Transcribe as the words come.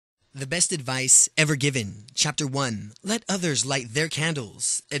The best advice ever given. Chapter 1. Let others light their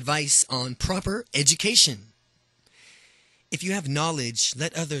candles. Advice on proper education. If you have knowledge,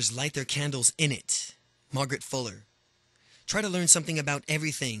 let others light their candles in it. Margaret Fuller. Try to learn something about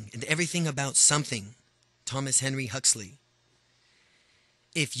everything and everything about something. Thomas Henry Huxley.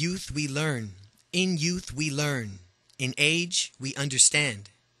 If youth we learn, in youth we learn, in age we understand.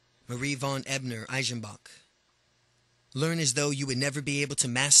 Marie von Ebner Eichenbach. Learn as though you would never be able to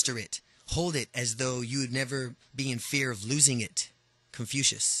master it. Hold it as though you would never be in fear of losing it.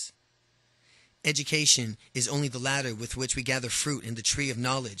 Confucius. Education is only the ladder with which we gather fruit in the tree of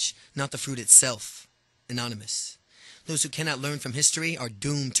knowledge, not the fruit itself. Anonymous. Those who cannot learn from history are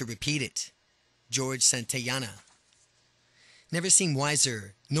doomed to repeat it. George Santayana. Never seem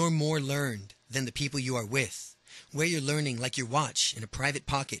wiser nor more learned than the people you are with. Wear your learning like your watch in a private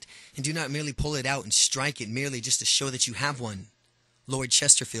pocket, and do not merely pull it out and strike it merely just to show that you have one. Lord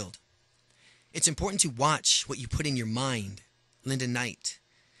Chesterfield. It's important to watch what you put in your mind. Linda Knight.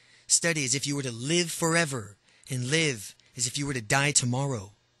 Study as if you were to live forever, and live as if you were to die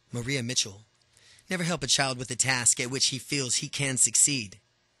tomorrow. Maria Mitchell. Never help a child with a task at which he feels he can succeed.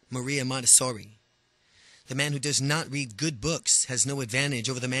 Maria Montessori. The man who does not read good books has no advantage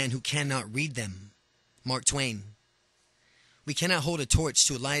over the man who cannot read them. Mark Twain. We cannot hold a torch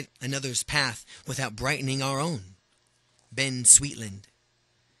to light another's path without brightening our own. Ben Sweetland.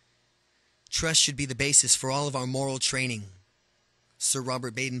 Trust should be the basis for all of our moral training. Sir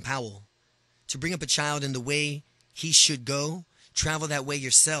Robert Baden-Powell. To bring up a child in the way he should go, travel that way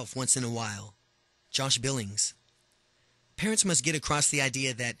yourself once in a while. Josh Billings. Parents must get across the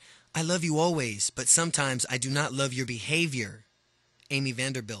idea that I love you always, but sometimes I do not love your behavior. Amy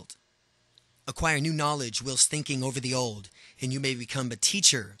Vanderbilt. Acquire new knowledge whilst thinking over the old, and you may become a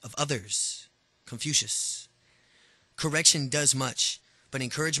teacher of others. Confucius. Correction does much, but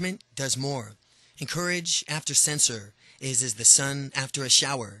encouragement does more. Encourage after censor is as the sun after a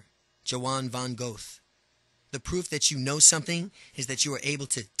shower. Johann von Goethe. The proof that you know something is that you are able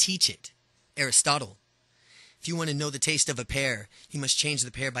to teach it. Aristotle. If you want to know the taste of a pear, you must change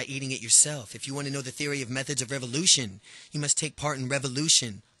the pear by eating it yourself. If you want to know the theory of methods of revolution, you must take part in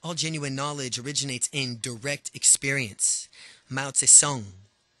revolution. All genuine knowledge originates in direct experience. Mao Tse-tung.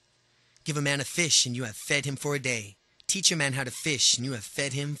 Give a man a fish and you have fed him for a day. Teach a man how to fish and you have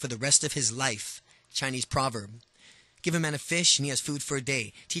fed him for the rest of his life. Chinese proverb. Give a man a fish and he has food for a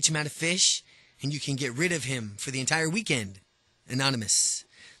day. Teach him how to fish and you can get rid of him for the entire weekend. Anonymous.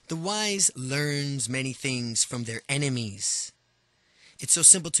 The wise learns many things from their enemies. It's so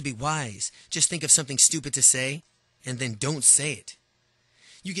simple to be wise. Just think of something stupid to say and then don't say it.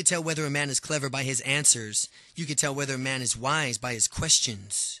 You can tell whether a man is clever by his answers. You can tell whether a man is wise by his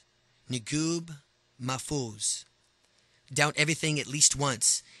questions. Nagub Mahfouz. Doubt everything at least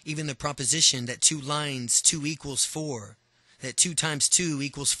once, even the proposition that 2 lines 2 equals 4, that 2 times 2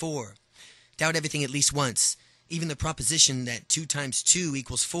 equals 4. Doubt everything at least once, even the proposition that 2 times 2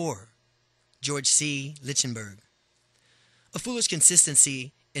 equals 4. George C. Lichtenberg. A foolish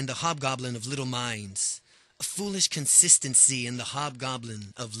consistency in the hobgoblin of little minds. A foolish consistency in the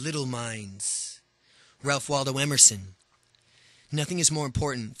hobgoblin of little minds. Ralph Waldo Emerson. Nothing is more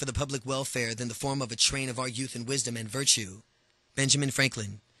important for the public welfare than the form of a train of our youth in wisdom and virtue. Benjamin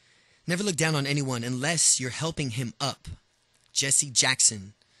Franklin. Never look down on anyone unless you're helping him up. Jesse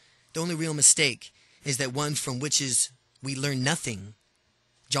Jackson. The only real mistake is that one from which we learn nothing.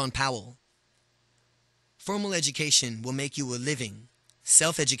 John Powell. Formal education will make you a living.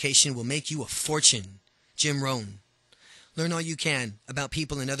 Self-education will make you a fortune. Jim Rohn. Learn all you can about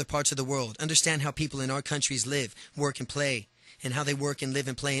people in other parts of the world. Understand how people in our countries live, work, and play, and how they work and live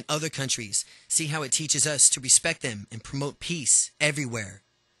and play in other countries. See how it teaches us to respect them and promote peace everywhere.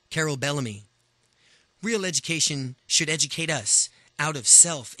 Carol Bellamy. Real education should educate us out of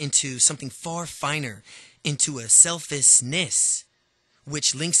self into something far finer, into a selflessness,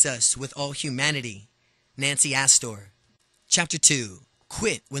 which links us with all humanity. Nancy Astor. Chapter 2.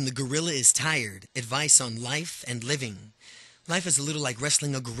 Quit when the gorilla is tired. Advice on life and living. Life is a little like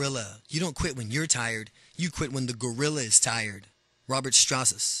wrestling a gorilla. You don't quit when you're tired. You quit when the gorilla is tired. Robert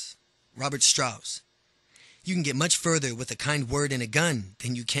Strauss. You can get much further with a kind word and a gun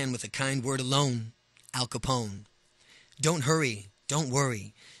than you can with a kind word alone. Al Capone. Don't hurry. Don't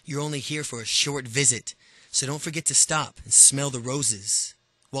worry. You're only here for a short visit. So don't forget to stop and smell the roses.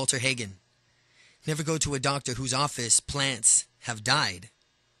 Walter Hagen. Never go to a doctor whose office plants have died.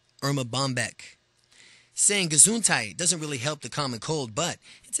 Irma Bombeck. Saying Gesundheit doesn't really help the common cold, but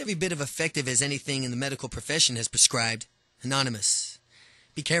it's every bit as effective as anything in the medical profession has prescribed. Anonymous.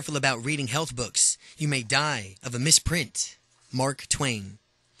 Be careful about reading health books. You may die of a misprint. Mark Twain.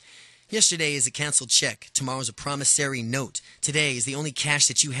 Yesterday is a canceled check. Tomorrow's a promissory note. Today is the only cash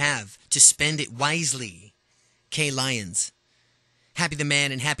that you have to spend it wisely. K. Lyons. Happy the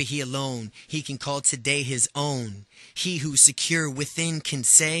man and happy he alone. He can call today his own. He who's secure within can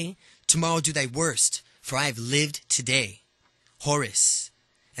say, tomorrow do thy worst, for I have lived today. Horace,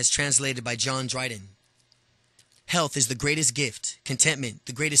 as translated by John Dryden. Health is the greatest gift, contentment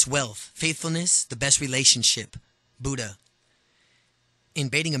the greatest wealth, faithfulness the best relationship. Buddha. In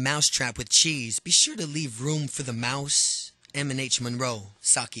baiting a mousetrap with cheese, be sure to leave room for the mouse. M&H Monroe,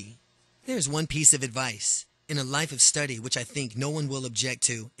 Saki. There is one piece of advice in a life of study which I think no one will object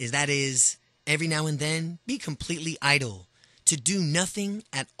to, that is, every now and then, be completely idle, to do nothing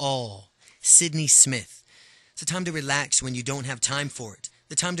at all. Sidney Smith. It's a time to relax when you don't have time for it.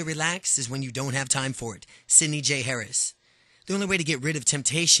 The time to relax is when you don't have time for it. Sidney J. Harris. The only way to get rid of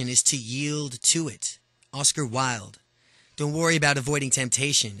temptation is to yield to it. Oscar Wilde. Don't worry about avoiding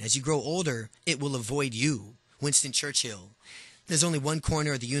temptation. As you grow older, it will avoid you. Winston Churchill. There's only one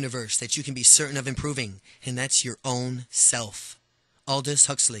corner of the universe that you can be certain of improving, and that's your own self. Aldous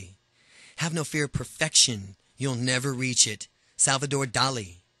Huxley. Have no fear of perfection. You'll never reach it. Salvador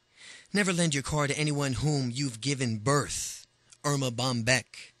Dali. Never lend your car to anyone whom you've given birth. Irma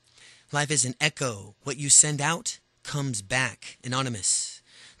Bombeck. Life is an echo. What you send out comes back. Anonymous.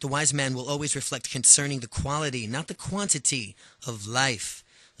 The wise man will always reflect concerning the quality, not the quantity, of life.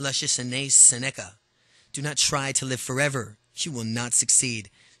 Lucius Annaeus Seneca. Do not try to live forever. You will not succeed.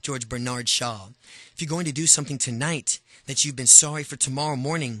 George Bernard Shaw. If you're going to do something tonight that you've been sorry for tomorrow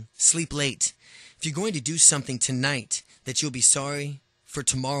morning, sleep late. If you're going to do something tonight that you'll be sorry for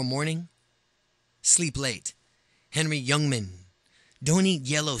tomorrow morning, sleep late. Henry Youngman. Don't eat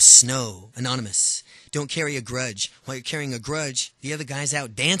yellow snow. Anonymous. Don't carry a grudge. While you're carrying a grudge, the other guy's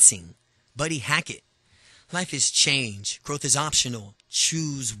out dancing. Buddy Hackett. Life is change. Growth is optional.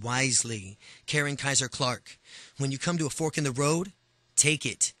 Choose wisely. Karen Kaiser Clark. When you come to a fork in the road, take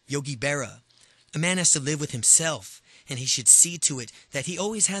it. Yogi Berra. A man has to live with himself, and he should see to it that he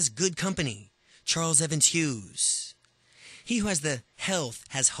always has good company. Charles Evans Hughes. He who has the health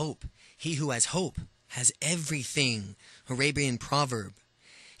has hope. He who has hope has everything. Arabian proverb.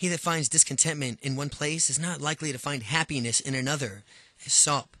 He that finds discontentment in one place is not likely to find happiness in another.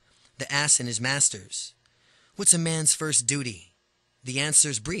 Aesop, the ass and his masters. What's a man's first duty? The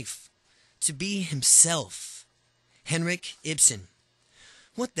answer's brief. To be himself. Henrik Ibsen.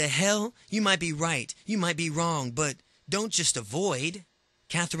 What the hell? You might be right, you might be wrong, but don't just avoid.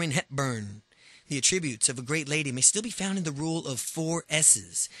 Katharine Hepburn. The attributes of a great lady may still be found in the rule of 4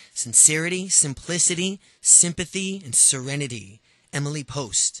 S's. Sincerity, simplicity, sympathy, and serenity. Emily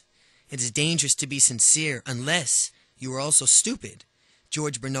Post. It is dangerous to be sincere unless you are also stupid.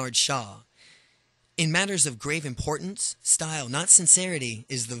 George Bernard Shaw. In matters of grave importance, style, not sincerity,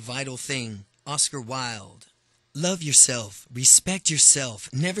 is the vital thing. Oscar Wilde. Love yourself, respect yourself,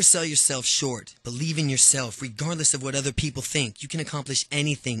 never sell yourself short, believe in yourself regardless of what other people think. You can accomplish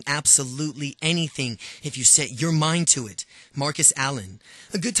anything, absolutely anything, if you set your mind to it. Marcus Allen.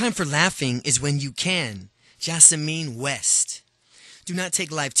 A good time for laughing is when you can. Jasmine West. Do not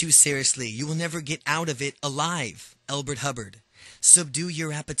take life too seriously. You will never get out of it alive. Elbert Hubbard. Subdue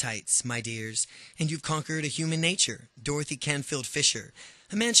your appetites, my dears, and you've conquered a human nature. Dorothy Canfield Fisher.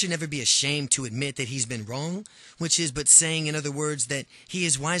 A man should never be ashamed to admit that he's been wrong, which is but saying, in other words, that he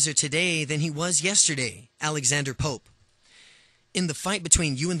is wiser today than he was yesterday. Alexander Pope. In the fight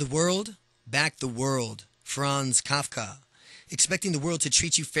between you and the world, back the world. Franz Kafka. Expecting the world to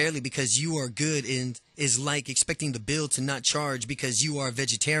treat you fairly because you are good is like expecting the bill to not charge because you are a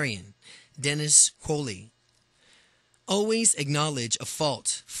vegetarian. Dennis Coley. Always acknowledge a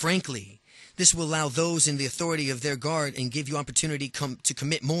fault, frankly. This will allow those in the authority of their guard and give you opportunity to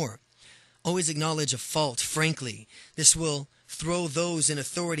commit more. Always acknowledge a fault, frankly. This will throw those in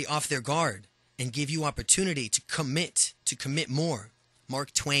authority off their guard and give you opportunity to commit more.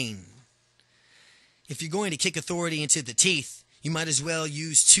 Mark Twain. If you're going to kick authority into the teeth, you might as well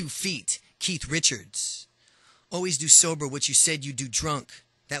use 2 feet. Keith Richards. Always do sober what you said you'd do drunk.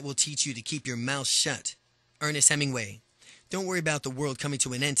 That will teach you to keep your mouth shut. Ernest Hemingway. Don't worry about the world coming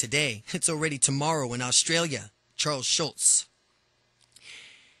to an end today. It's already tomorrow in Australia. Charles Schultz.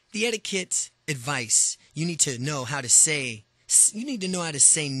 The etiquette advice. You need to know how to say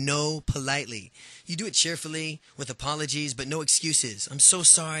no politely. You do it cheerfully, with apologies, but no excuses. I'm so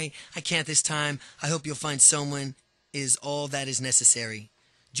sorry. I can't this time. I hope you'll find someone is all that is necessary.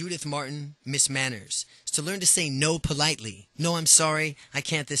 Judith Martin, Miss Manners. It's to learn to say no politely. No, I'm sorry. I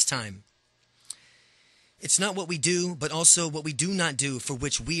can't this time. It's not what we do, but also what we do not do for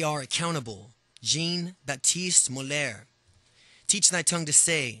which we are accountable. Jean-Baptiste Molière. Teach thy tongue to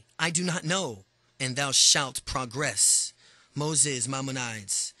say, I do not know, and thou shalt progress. Moses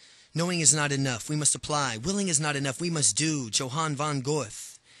Maimonides. Knowing is not enough, we must apply. Willing is not enough, we must do. Johann von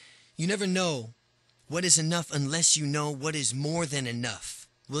Goethe. You never know what is enough unless you know what is more than enough.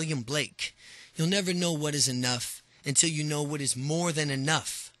 William Blake. You'll never know what is enough until you know what is more than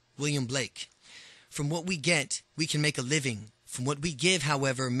enough. William Blake. From what we get, we can make a living. From what we give,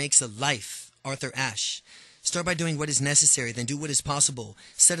 however, makes a life. Arthur Ashe. Start by doing what is necessary, then do what is possible.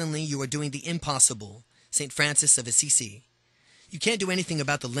 Suddenly you are doing the impossible. St. Francis of Assisi. You can't do anything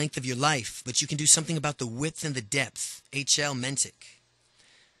about the length of your life, but you can do something about the width and the depth. H.L. Mentic.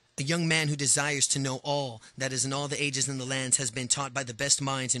 A young man who desires to know all that is in all the ages and the lands has been taught by the best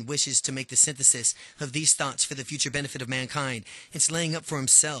minds and wishes to make the synthesis of these thoughts for the future benefit of mankind. It's laying up for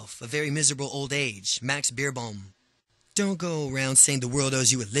himself a very miserable old age. Max Beerbohm. Don't go around saying the world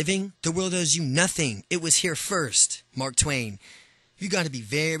owes you a living. The world owes you nothing. It was here first. Mark Twain. You got to be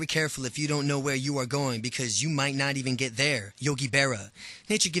very careful if you don't know where you are going, because you might not even get there. Yogi Berra.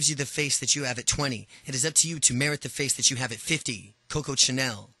 Nature gives you the face that you have at 20. It is up to you to merit the face that you have at 50. Coco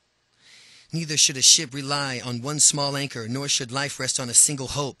Chanel. Neither should a ship rely on one small anchor, nor should life rest on a single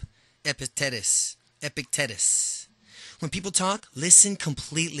hope. Epictetus. Epictetus. When people talk, listen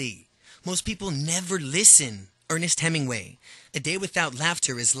completely. Most people never listen. Ernest Hemingway. A day without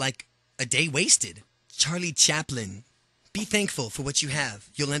laughter is like a day wasted. Charlie Chaplin. Be thankful for what you have.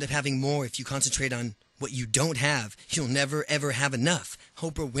 You'll end up having more if you concentrate on what you don't have. You'll never ever have enough.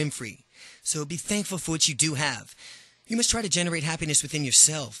 Oprah Winfrey. So be thankful for what you do have. You must try to generate happiness within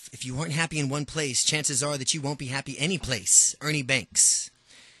yourself. If you aren't happy in one place, chances are that you won't be happy any place. Ernie Banks.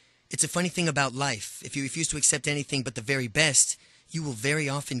 It's a funny thing about life. If you refuse to accept anything but the very best, you will very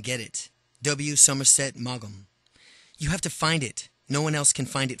often get it. W. Somerset Maugham. You have to find it. No one else can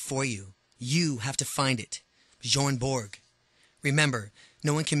find it for you. You have to find it. Bjorn Borg. Remember,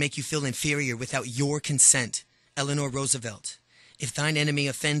 no one can make you feel inferior without your consent. Eleanor Roosevelt. If thine enemy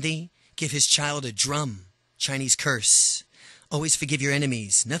offend thee, give his child a drum. Chinese curse. Always forgive your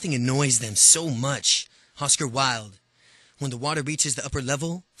enemies. Nothing annoys them so much. Oscar Wilde. When the water reaches the upper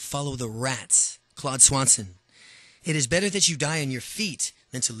level, follow the rats. Claude Swanson. It is better that you die on your feet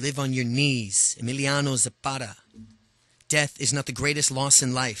than to live on your knees. Emiliano Zapata. Death is not the greatest loss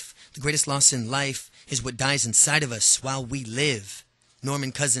in life. The greatest loss in life is what dies inside of us while we live.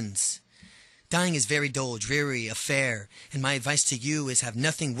 Norman Cousins. Dying is very dull, dreary affair, and my advice to you is have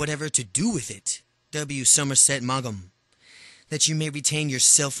nothing whatever to do with it. W. Somerset Maugham. That you may retain your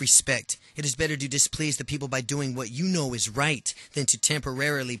self-respect, it is better to displease the people by doing what you know is right than to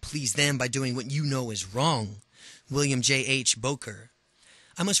temporarily please them by doing what you know is wrong. William J. H. Boker.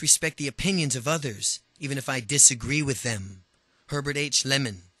 I must respect the opinions of others, even if I disagree with them. Herbert H.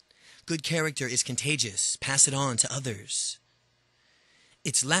 Lemon. Good character is contagious. Pass it on to others.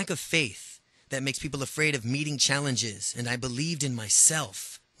 It's lack of faith that makes people afraid of meeting challenges, and I believed in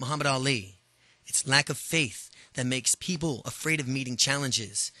myself. Muhammad Ali. It's lack of faith that makes people afraid of meeting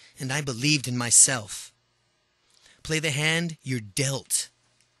challenges, and I believed in myself. Play the hand you're dealt.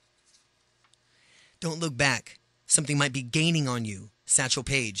 Don't look back. Something might be gaining on you. Satchel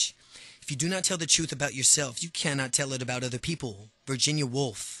Paige. If you do not tell the truth about yourself, you cannot tell it about other people. Virginia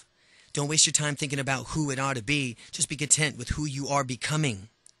Woolf. Don't waste your time thinking about who it ought to be. Just be content with who you are becoming.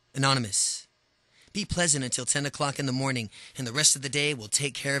 Anonymous. Be pleasant until 10 o'clock in the morning, and the rest of the day will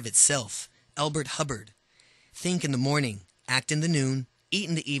take care of itself. Albert Hubbard. Think in the morning, act in the noon, eat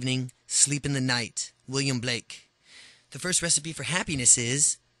in the evening, sleep in the night. William Blake. The first recipe for happiness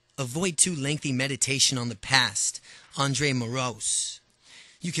is avoid too lengthy meditation on the past. Andre Morose.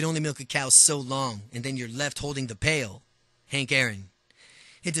 You can only milk a cow so long, and then you're left holding the pail. Hank Aaron.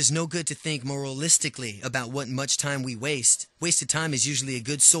 It does no good to think moralistically about what much time we waste. Wasted time is usually a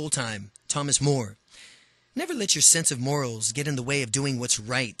good soul time. Thomas More. Never let your sense of morals get in the way of doing what's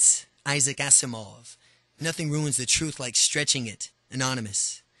right. Isaac Asimov. Nothing ruins the truth like stretching it.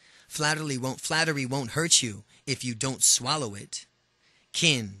 Anonymous. Flattery won't hurt you if you don't swallow it.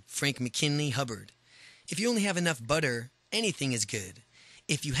 Kin. Frank McKinley Hubbard. If you only have enough butter, anything is good.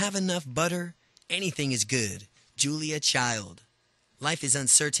 If you have enough butter, anything is good. Julia Child. Life is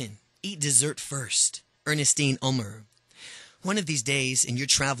uncertain. Eat dessert first. Ernestine Ulmer. One of these days in your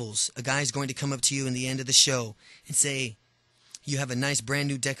travels, a guy's going to come up to you in the end of the show and say, you have a nice brand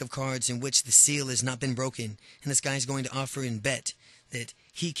new deck of cards in which the seal has not been broken, and this guy's going to offer and bet that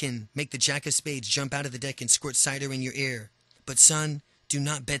he can make the jack of spades jump out of the deck and squirt cider in your ear. But son, do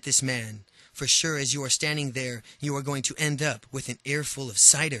not bet this man. For sure as you are standing there, you are going to end up with an earful of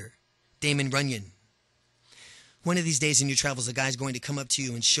cider. Damon Runyon. One of these days in your travels, a guy's going to come up to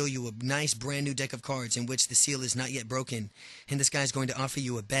you and show you a nice brand new deck of cards in which the seal is not yet broken. And this guy's going to offer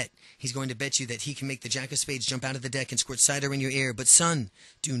you a bet. He's going to bet you that he can make the Jack of Spades jump out of the deck and squirt cider in your ear. But son,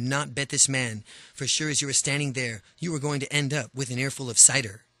 do not bet this man. For sure as you are standing there, you are going to end up with an earful of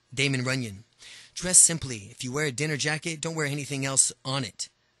cider. Damon Runyon. Dress simply. If you wear a dinner jacket, don't wear anything else on it,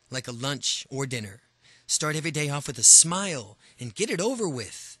 like a lunch or dinner. Start every day off with a smile and get it over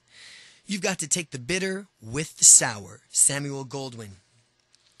with. You've got to take the bitter with the sour. Samuel Goldwyn.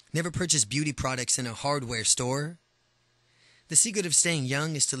 Never purchase beauty products in a hardware store. The secret of staying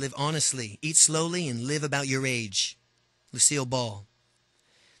young is to live honestly, eat slowly, and live about your age. Lucille Ball.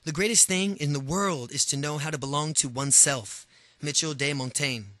 The greatest thing in the world is to know how to belong to oneself. Mitchell de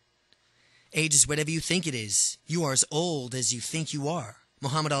Montaigne. Age is whatever you think it is. You are as old as you think you are.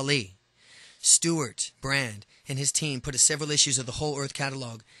 Muhammad Ali. Stuart Brand and his team put several issues of the Whole Earth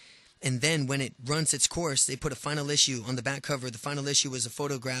catalog. And then when it runs its course, they put a final issue on the back cover. The final issue was a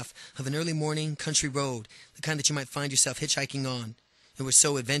photograph of an early morning country road, the kind that you might find yourself hitchhiking on. It was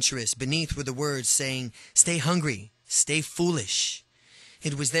so adventurous. Beneath were the words saying, "Stay hungry, stay foolish."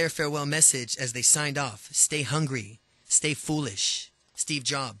 It was their farewell message as they signed off. Stay hungry, stay foolish. Steve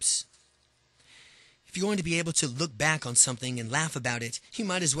Jobs. If you're going to be able to look back on something and laugh about it, you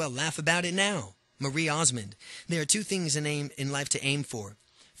might as well laugh about it now. Marie Osmond. There are two things in life to aim for.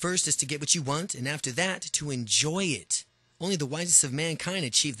 First is to get what you want, and after that, to enjoy it. Only the wisest of mankind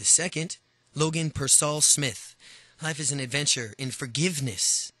achieve the second. Logan Pearsall Smith. Life is an adventure in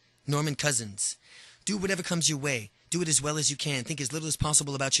forgiveness. Norman Cousins. Do whatever comes your way. Do it as well as you can. Think as little as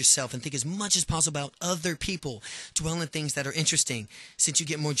possible about yourself and think as much as possible about other people. Dwell on things that are interesting. Since you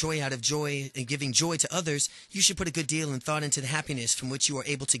get more joy out of joy and giving joy to others, you should put a good deal and thought into the happiness from which you are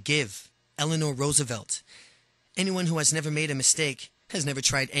able to give. Eleanor Roosevelt. Anyone who has never made a mistake has never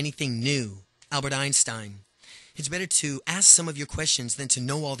tried anything new. Albert Einstein. It's better to ask some of your questions than to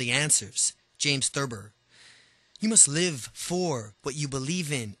know all the answers. James Thurber. You must live for what you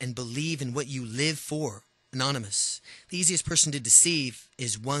believe in and believe in what you live for. Anonymous. The easiest person to deceive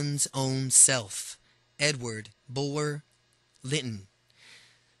is one's own self. Edward Bulwer Lytton.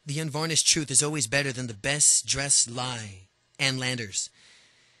 The unvarnished truth is always better than the best dressed lie. Ann Landers.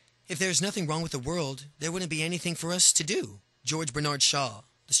 If there is nothing wrong with the world, there wouldn't be anything for us to do. George Bernard Shaw.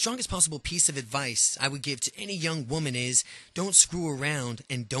 The strongest possible piece of advice I would give to any young woman is, don't screw around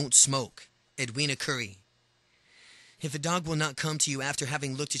and don't smoke. Edwina Curry. If a dog will not come to you after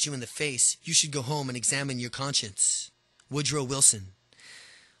having looked at you in the face, you should go home and examine your conscience. Woodrow Wilson.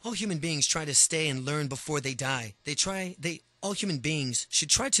 All human beings try to stay and learn before they die. All human beings should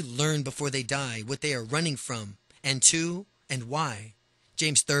try to learn before they die what they are running from, and to, and why.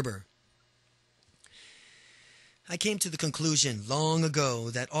 James Thurber. I came to the conclusion long ago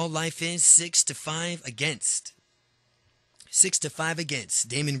that all life is 6 to 5 against. 6 to 5 against.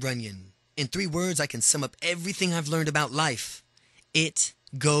 Damon Runyon. In 3 words, I can sum up everything I've learned about life. It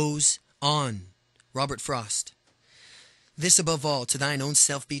goes on. Robert Frost. This above all, to thine own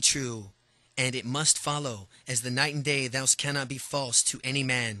self be true, and it must follow, as the night and day thou cannot be false to any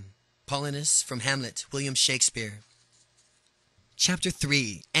man. Paulinus from Hamlet, William Shakespeare. Chapter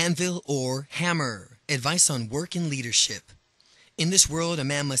 3. Anvil or Hammer. Advice on work and leadership. In this world, a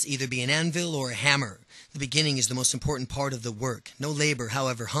man must either be an anvil or a hammer. The beginning is the most important part of the work. No labor,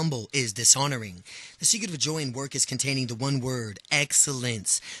 however humble, is dishonoring. The secret of joy in work is containing the one word,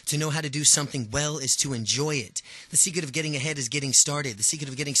 excellence. To know how to do something well is to enjoy it. The secret of getting ahead is getting started. The secret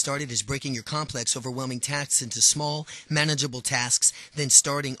of getting started is breaking your complex, overwhelming tasks into small, manageable tasks, then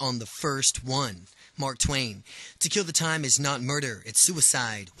starting on the first one. Mark Twain. To kill the time is not murder, it's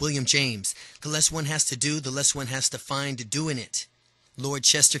suicide. William James. The less one has to do, the less one has to find doing it. Lord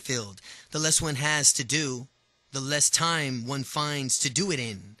Chesterfield. The less one has to do, the less time one finds to do it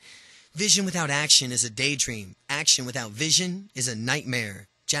in. Vision without action is a daydream. Action without vision is a nightmare.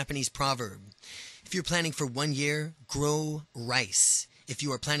 Japanese proverb. If you're planning for 1 year, grow rice. If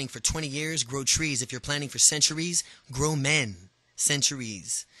you are planning for 20 years, grow trees. If you're planning for centuries, grow men.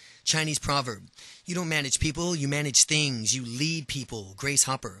 Centuries. Chinese proverb. You don't manage people, you manage things. You lead people. Grace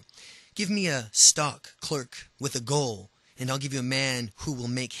Hopper. Give me a stock clerk with a goal, and I'll give you a man who will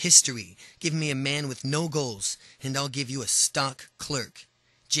make history. Give me a man with no goals, and I'll give you a stock clerk.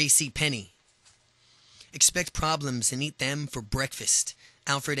 J.C. Penney. Expect problems and eat them for breakfast.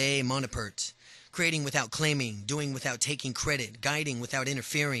 Alfred A. Monapert. Creating without claiming, doing without taking credit, guiding without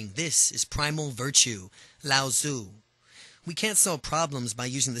interfering. This is primal virtue. Lao Tzu. We can't solve problems by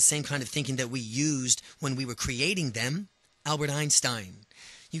using the same kind of thinking that we used when we were creating them. Albert Einstein.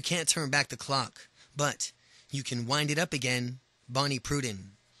 You can't turn back the clock, but you can wind it up again. Bonnie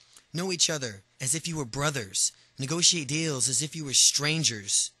Pruden. Know each other as if you were brothers. Negotiate deals as if you were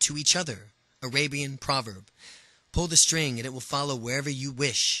strangers to each other. Arabian proverb. Pull the string and it will follow wherever you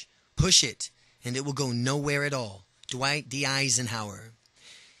wish. Push it and it will go nowhere at all. Dwight D. Eisenhower.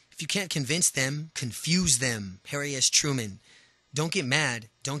 If you can't convince them, confuse them. Harry S. Truman. Don't get mad,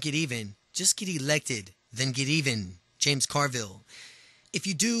 don't get even. Just get elected, then get even. James Carville. If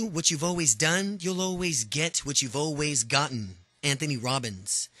you do what you've always done, you'll always get what you've always gotten. Anthony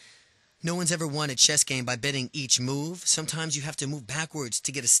Robbins. No one's ever won a chess game by betting each move. Sometimes you have to move backwards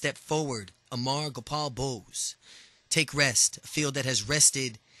to get a step forward. Amar Gopal Bose. Take rest. A field that has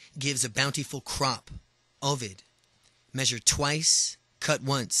rested gives a bountiful crop. Ovid. Measure twice, cut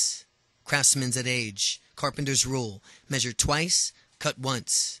once. Craftsman's at age. Carpenter's rule. Measure twice, cut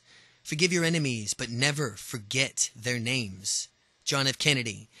once. Forgive your enemies, but never forget their names. John F.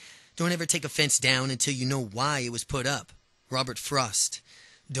 Kennedy. Don't ever take a fence down until you know why it was put up. Robert Frost.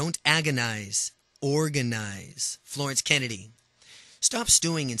 Don't agonize, organize. Florence Kennedy. Stop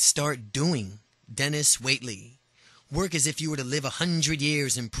stewing and start doing. Dennis Waitley. Work as if you were to live 100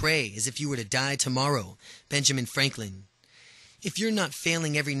 years and pray as if you were to die tomorrow. Benjamin Franklin. If you're not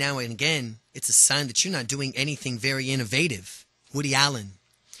failing every now and again, it's a sign that you're not doing anything very innovative. Woody Allen.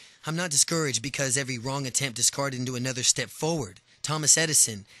 I'm not discouraged because every wrong attempt discarded into another step forward. Thomas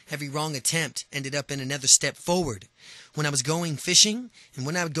Edison. Every wrong attempt ended up in another step forward. When I was going fishing, and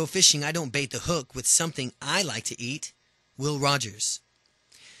when I would go fishing, I don't bait the hook with something I like to eat. Will Rogers.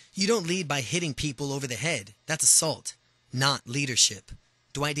 You don't lead by hitting people over the head. That's assault, not leadership.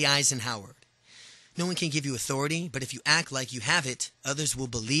 Dwight D. Eisenhower. No one can give you authority, but if you act like you have it, others will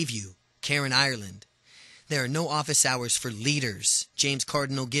believe you. Karen Ireland. There are no office hours for leaders. James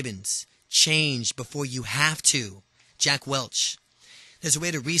Cardinal Gibbons. Change before you have to. Jack Welch. There's a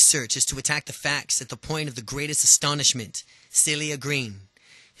way to research is to attack the facts at the point of the greatest astonishment. Celia Green.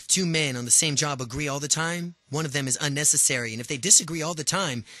 If two men on the same job agree all the time, one of them is unnecessary, and if they disagree all the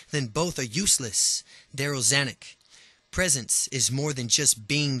time, then both are useless. Daryl Zanuck. Presence is more than just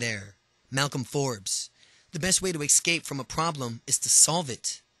being there. Malcolm Forbes. The best way to escape from a problem is to solve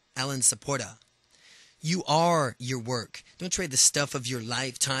it. Alan Saporta. You are your work. Don't trade the stuff of your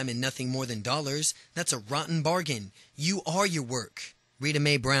lifetime and nothing more than dollars. That's a rotten bargain. You are your work. Rita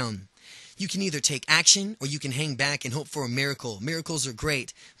Mae Brown. You can either take action or you can hang back and hope for a miracle. Miracles are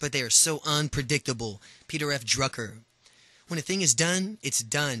great, but they are so unpredictable. Peter F. Drucker. When a thing is done, it's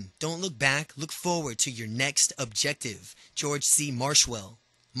done. Don't look back. Look forward to your next objective. George C. Marshall.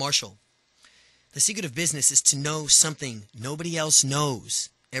 The secret of business is to know something nobody else knows.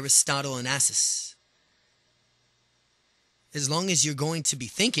 Aristotle Onassis. As long as you're going to be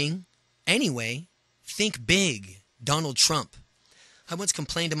thinking, anyway, think big. Donald Trump. I once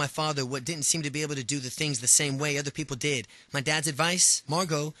complained to my father what didn't seem to be able to do the things the same way other people did. My dad's advice?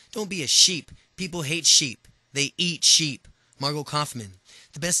 Margot, don't be a sheep. People hate sheep. They eat sheep. Margot Kaufman.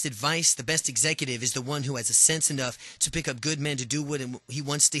 The best advice, the best executive is the one who has a sense enough to pick up good men to do what he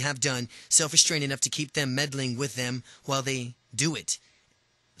wants to have done, self-restrained enough to keep them meddling with them while they do it.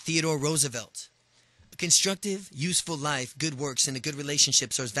 Theodore Roosevelt. A constructive, useful life, good works, and a good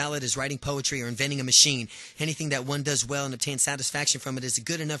relationships are as valid as writing poetry or inventing a machine. Anything that one does well and obtains satisfaction from it is a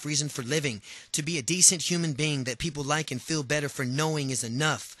good enough reason for living. To be a decent human being that people like and feel better for knowing is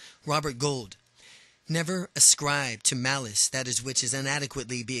enough. Robert Gould. Never ascribe to malice that is which is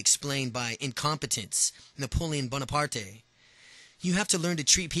inadequately be explained by incompetence. Napoleon Bonaparte. You have to learn to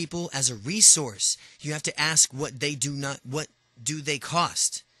treat people as a resource. You have to ask what do they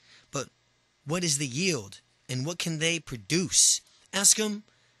cost? But what is the yield? And what can they produce? Ask them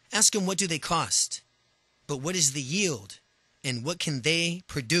what do they cost? But what is the yield? And what can they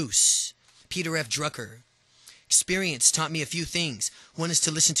produce? Peter F. Drucker. Experience taught me a few things. One is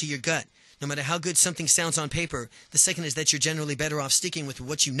to listen to your gut. No matter how good something sounds on paper, the second is that you're generally better off sticking with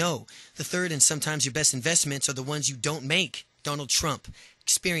what you know. The third and sometimes your best investments are the ones you don't make. Donald Trump.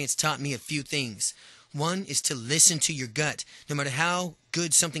 Experience taught me a few things. One is to listen to your gut. No matter how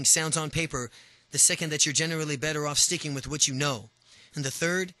good something sounds on paper, the second that you're generally better off sticking with what you know. And the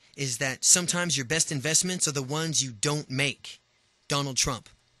third is that sometimes your best investments are the ones you don't make. Donald Trump.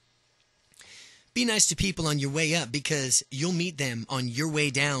 Be nice to people on your way up because you'll meet them on your way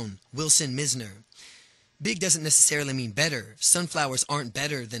down. Wilson Misner. Big doesn't necessarily mean better. Sunflowers aren't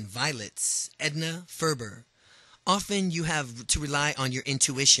better than violets. Edna Ferber. Often you have to rely on your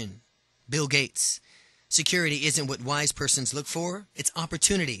intuition. Bill Gates. Security isn't what wise persons look for. It's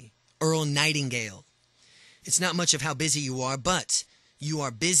opportunity. Earl Nightingale. It's not much of how busy you are, but you are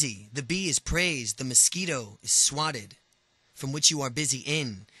busy. The bee is praised. The mosquito is swatted. From which you are busy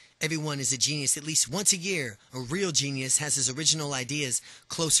in. Everyone is a genius at least once a year. A real genius has his original ideas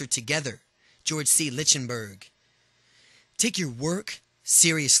closer together. George C. Lichtenberg. Take your work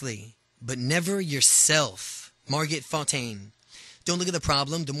seriously, but never yourself. Margaret Fontaine. Don't look at the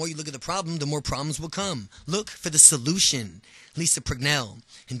problem. The more you look at the problem, the more problems will come. Look for the solution. Lisa Pregnell.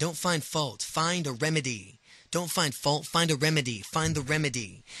 And don't find fault. Find a remedy. Don't find fault. Find a remedy. Find the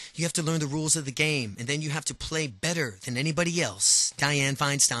remedy. You have to learn the rules of the game, and then you have to play better than anybody else. Dianne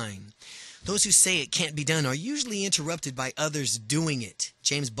Feinstein. Those who say it can't be done are usually interrupted by others doing it.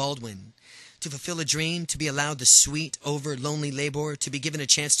 James Baldwin. To fulfill a dream, to be allowed the sweet over lonely labor, to be given a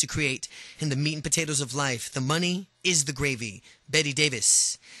chance to create in the meat and potatoes of life. The money is the gravy. Betty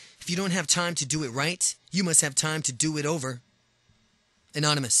Davis. If you don't have time to do it right, you must have time to do it over.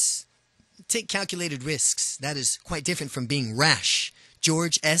 Anonymous. Take calculated risks. That is quite different from being rash.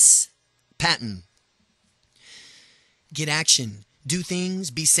 George S. Patton. Get action. Do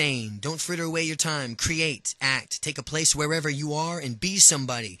things, be sane. Don't fritter away your time. Create, act, take a place wherever you are and be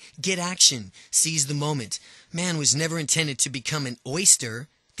somebody. Get action. Seize the moment. Man was never intended to become an oyster.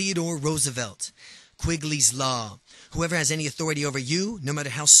 Theodore Roosevelt. Quigley's Law. Whoever has any authority over you, no matter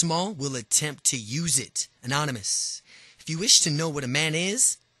how small, will attempt to use it. Anonymous. If you wish to know what a man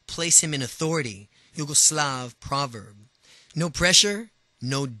is, place him in authority. Yugoslav proverb. No pressure,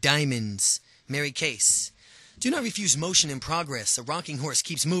 no diamonds. Mary Case. Do not refuse motion in progress. A rocking horse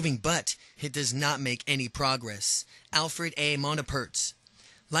keeps moving, but it does not make any progress. Alfred A. Monapert.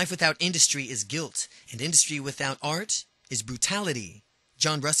 Life without industry is guilt, and industry without art is brutality.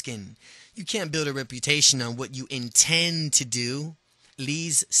 John Ruskin. You can't build a reputation on what you intend to do.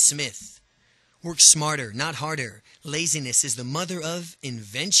 Lise Smith. Work smarter, not harder. Laziness is the mother of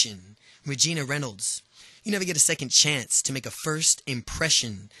invention. Regina Reynolds. You never get a second chance to make a first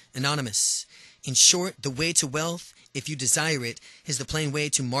impression. Anonymous. In short, the way to wealth, if you desire it, is the plain way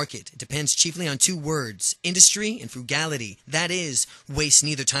to market. It depends chiefly on two words, industry and frugality. That is, waste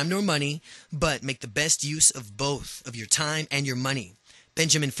neither time nor money, but make the best use of both, of your time and your money.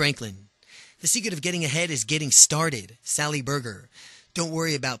 Benjamin Franklin. The secret of getting ahead is getting started. Sally Berger. Don't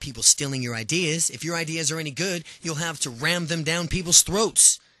worry about people stealing your ideas. If your ideas are any good, you'll have to ram them down people's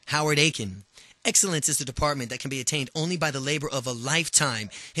throats. Howard Aiken. Excellence is the department that can be attained only by the labor of a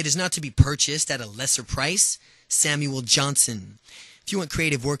lifetime. It is not to be purchased at a lesser price. Samuel Johnson. If you want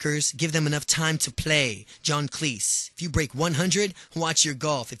creative workers, give them enough time to play. John Cleese. If you break 100, watch your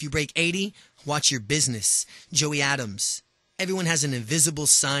golf. If you break 80, watch your business. Joey Adams. Everyone has an invisible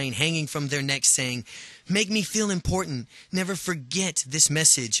sign hanging from their neck saying, make me feel important. Never forget this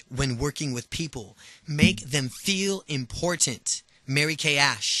message when working with people. Make them feel important. Mary Kay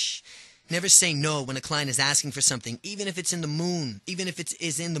Ash. Never say no when a client is asking for something, even if it's in the moon, even if it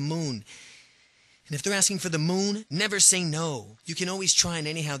is in the moon. And if they're asking for the moon, never say no. You can always try, and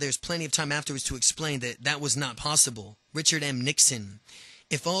anyhow, there's plenty of time afterwards to explain that that was not possible. Richard M. Nixon.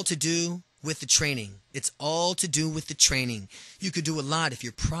 If all to do with the training, it's all to do with the training. You could do a lot if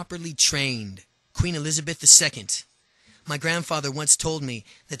you're properly trained. Queen Elizabeth II. My grandfather once told me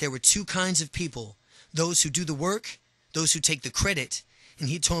that there were two kinds of people, those who do the work, those who take the credit. And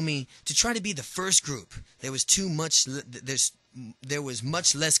he told me to try to be the first group. There was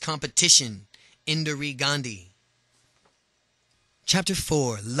much less competition. Indira Gandhi. Chapter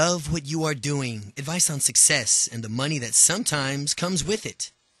 4. Love what you are doing. Advice on success and the money that sometimes comes with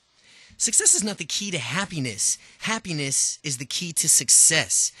it. Success is not the key to happiness. Happiness is the key to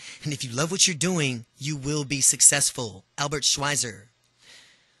success. And if you love what you're doing, you will be successful. Albert Schweitzer.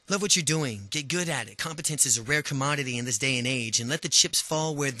 Love what you're doing. Get good at it. Competence is a rare commodity in this day and age, and let the chips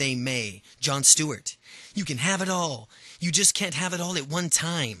fall where they may. Jon Stewart. You can have it all. You just can't have it all at one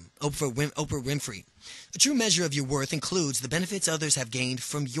time. Oprah Winfrey. A true measure of your worth includes the benefits others have gained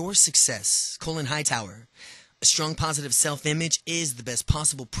from your success. Colin Hightower. A strong positive self-image is the best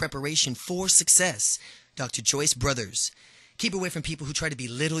possible preparation for success. Dr. Joyce Brothers. Keep away from people who try to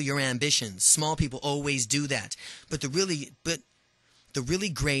belittle your ambitions. Small people always do that. But the really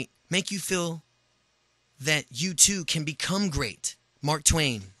great make you feel that you too can become great. Mark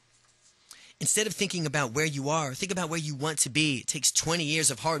Twain. Instead of thinking about where you are, think about where you want to be. It takes 20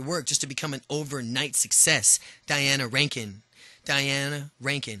 years of hard work just to become an overnight success. Diana Rankin.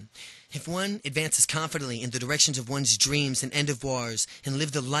 If one advances confidently in the directions of one's dreams and endeavors and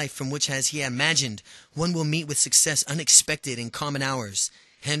live the life from which as he imagined, one will meet with success unexpected in common hours.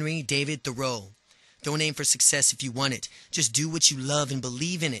 Henry David Thoreau. Don't aim for success if you want it. Just do what you love and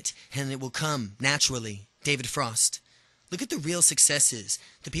believe in it, and it will come naturally. David Frost. Look at the real successes,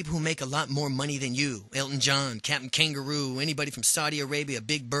 the people who make a lot more money than you. Elton John, Captain Kangaroo, anybody from Saudi Arabia,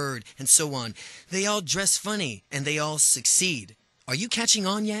 Big Bird, and so on. They all dress funny, and they all succeed. Are you catching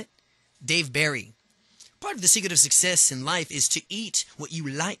on yet? Dave Barry. Part of the secret of success in life is to eat what you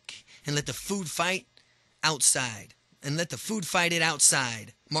like and let the food fight outside. and let the food fight it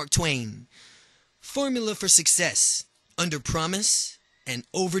outside. Mark Twain. Formula for success: under promise and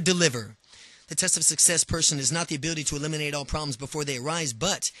over deliver. The test of a success person is not the ability to eliminate all problems before they arise,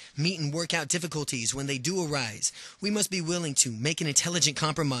 but meet and work out difficulties when they do arise. We must be willing to make an intelligent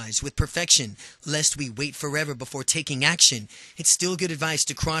compromise with perfection, lest we wait forever before taking action. It's still good advice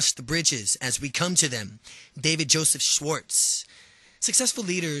to cross the bridges as we come to them. David Joseph Schwartz. Successful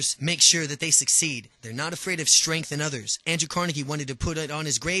leaders make sure that they succeed. They're not afraid of strength in others. Andrew Carnegie wanted to put it on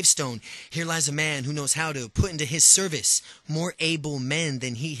his gravestone: "Here lies a man who knows how to put into his service more able men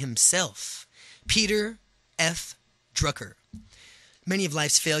than he himself." Peter F. Drucker. Many of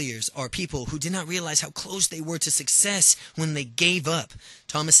life's failures are people who did not realize how close they were to success when they gave up.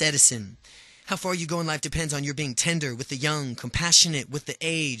 Thomas Edison. How far you go in life depends on your being tender with the young, compassionate with the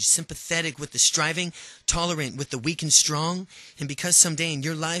aged, sympathetic with the striving, tolerant with the weak and strong, and because someday in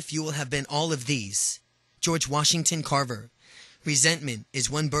your life you will have been all of these. George Washington Carver. Resentment is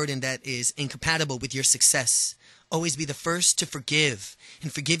one burden that is incompatible with your success. Always be the first to forgive,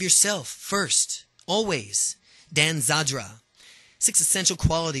 and forgive yourself first, always. Dan Zadra. 6 essential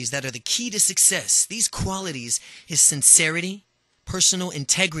qualities that are the key to success. These qualities is sincerity, personal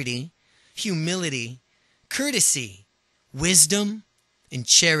integrity, humility, courtesy, wisdom, and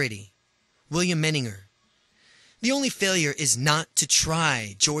charity. William Menninger. The only failure is not to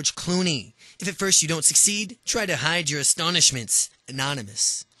try. George Clooney. If at first you don't succeed, try to hide your astonishments.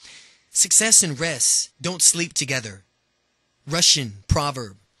 Anonymous. Success and rest don't sleep together. Russian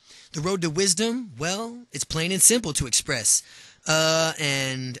proverb. The road to wisdom, well, it's plain and simple to express. But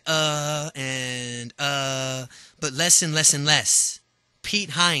less and less and less.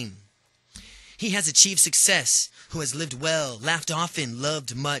 Pete Hine. He has achieved success, who has lived well, laughed often,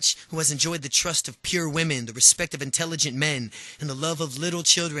 loved much, who has enjoyed the trust of pure women, the respect of intelligent men, and the love of little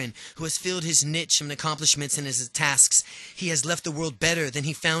children, who has filled his niche and accomplishments in his tasks. He has left the world better than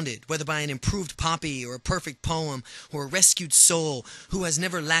he found it, whether by an improved poppy or a perfect poem or a rescued soul, who has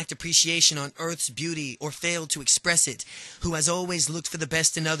never lacked appreciation on earth's beauty or failed to express it, who has always looked for the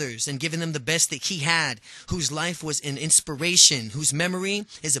best in others and given them the best that he had, whose life was an inspiration, whose memory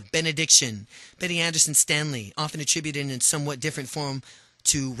is a benediction. Betty Anderson Stanley, often attributed in somewhat different form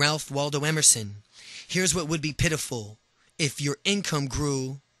to Ralph Waldo Emerson. Here's what would be pitiful if your income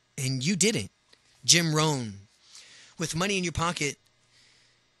grew and you didn't. Jim Rohn. With money in your pocket,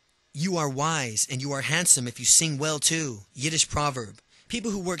 you are wise and you are handsome if you sing well too. Yiddish proverb. People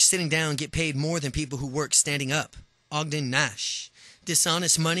who work sitting down get paid more than people who work standing up. Ogden Nash.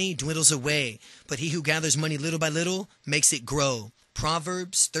 Dishonest money dwindles away, but he who gathers money little by little makes it grow.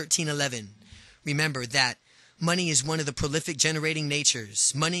 Proverbs 13:11. Remember that money is one of the prolific generating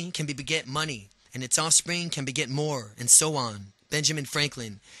natures. Money can beget money, and its offspring can beget more, and so on. Benjamin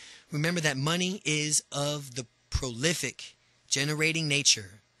Franklin. Remember that money is of the prolific generating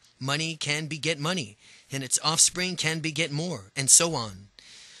nature. Money can beget money, and its offspring can beget more, and so on.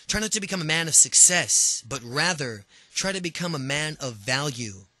 Try not to become a man of success, but rather try to become a man of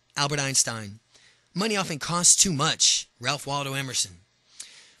value. Albert Einstein. Money often costs too much. Ralph Waldo Emerson.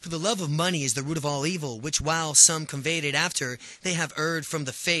 For the love of money is the root of all evil, which while some conveyed it after, they have erred from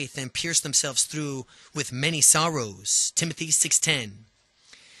the faith and pierced themselves through with many sorrows. Timothy 6:10.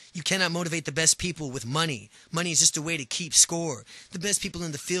 You cannot motivate the best people with money. Money is just a way to keep score. The best people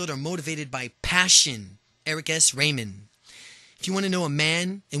in the field are motivated by passion. Eric S. Raymond. If you want to know a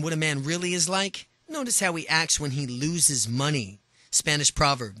man and what a man really is like, notice how he acts when he loses money. Spanish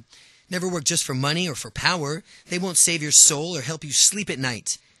proverb. Never work just for money or for power. They won't save your soul or help you sleep at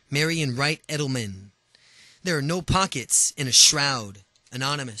night. Marion Wright Edelman. There are no pockets in a shroud.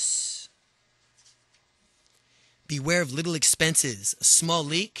 Anonymous. Beware of little expenses. A small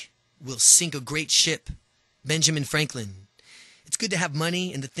leak will sink a great ship. Benjamin Franklin. It's good to have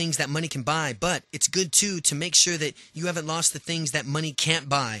money and the things that money can buy, but it's good too to make sure that you haven't lost the things that money can't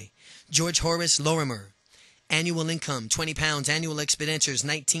buy. George Horace Lorimer. Annual income, £20. Annual expenditures,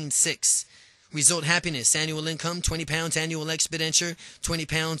 19.6. Result happiness, annual income, £20. Annual expenditure,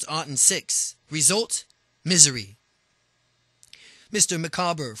 £20, ought and 6. Result, misery. Mr.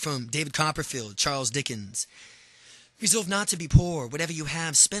 Micawber from David Copperfield, Charles Dickens. Resolve not to be poor. Whatever you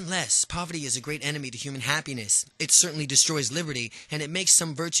have, spend less. Poverty is a great enemy to human happiness. It certainly destroys liberty, and it makes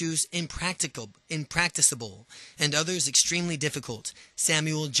some virtues impracticable, and others extremely difficult.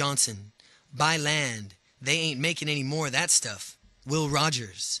 Samuel Johnson. Buy land. They ain't making any more of that stuff. Will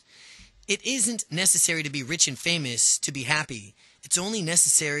Rogers. It isn't necessary to be rich and famous to be happy. It's only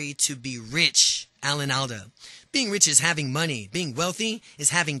necessary to be rich. Alan Alda. Being rich is having money. Being wealthy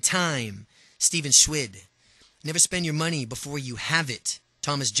is having time. Stephen Schwid. Never spend your money before you have it.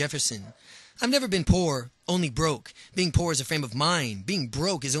 Thomas Jefferson. I've never been poor, only broke. Being poor is a frame of mind. Being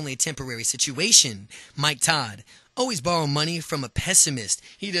broke is only a temporary situation. Mike Todd. Always borrow money from a pessimist.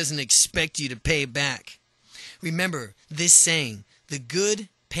 He doesn't expect you to pay back. Remember this saying, the good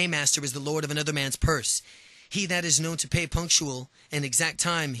paymaster is the lord of another man's purse. He that is known to pay punctual and exact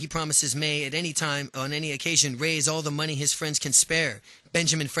time he promises may at any time on any occasion raise all the money his friends can spare.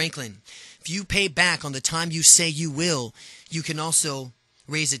 Benjamin Franklin. If you pay back on the time you say you will, you can also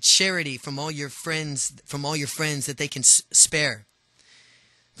raise a charity from all your friends that they can spare.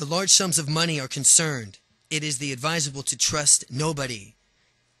 The large sums of money are concerned. It is the advisable to trust nobody.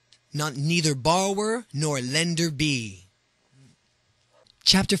 Neither borrower nor lender be.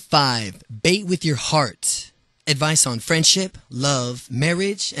 Chapter 5. Bait with your heart. Advice on friendship, love,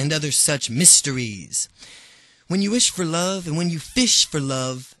 marriage, and other such mysteries. When you wish for love and when you fish for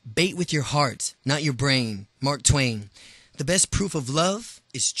love, bait with your heart, not your brain. Mark Twain. The best proof of love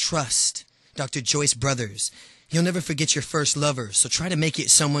is trust. Dr. Joyce Brothers. You'll never forget your first lover, so try to make it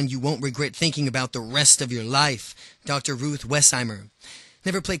someone you won't regret thinking about the rest of your life. Dr. Ruth Westheimer.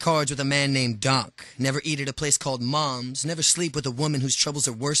 Never play cards with a man named Doc. Never eat at a place called Mom's. Never sleep with a woman whose troubles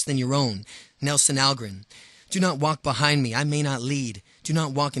are worse than your own. Nelson Algren. Do not walk behind me, I may not lead. Do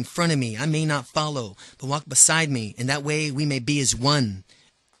not walk in front of me, I may not follow. But walk beside me, and that way we may be as one.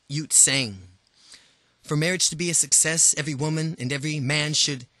 Ute Sang. For marriage to be a success, every woman and every man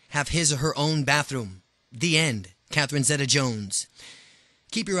should have his or her own bathroom. The end. Catherine Zeta-Jones.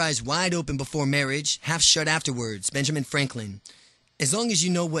 Keep your eyes wide open before marriage, half shut afterwards. Benjamin Franklin. As long as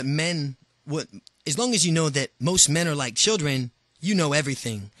you know that most men are like children, you know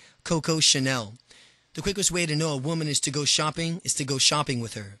everything. Coco Chanel. The quickest way to know a woman is to go shopping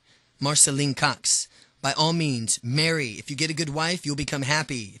with her. Marceline Cox. By all means, marry. If you get a good wife, you'll become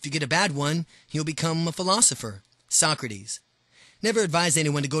happy. If you get a bad one, you'll become a philosopher. Socrates. Never advise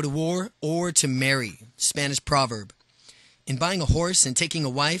anyone to go to war or to marry. Spanish proverb. In buying a horse and taking a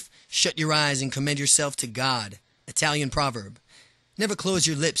wife, shut your eyes and commend yourself to God. Italian proverb. Never close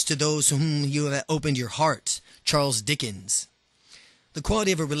your lips to those to whom you have opened your heart. Charles Dickens. The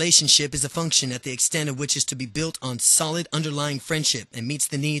quality of a relationship is a function at the extent of which is to be built on solid underlying friendship and meets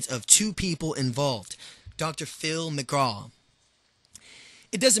the needs of two people involved. Dr. Phil McGraw.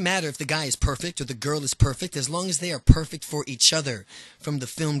 It doesn't matter if the guy is perfect or the girl is perfect as long as they are perfect for each other. From the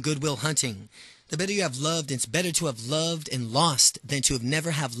film Good Will Hunting. The better you have loved, it's better to have loved and lost than to have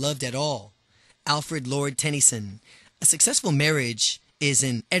never have loved at all. Alfred Lord Tennyson. A successful marriage is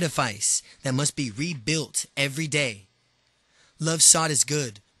an edifice that must be rebuilt every day. Love sought is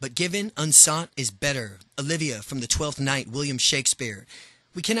good, but given unsought is better. Olivia from the 12th Night, William Shakespeare.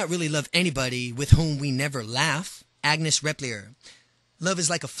 We cannot really love anybody with whom we never laugh. Agnes Repplier. Love is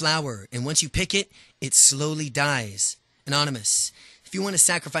like a flower, and once you pick it, it slowly dies. Anonymous. If you want to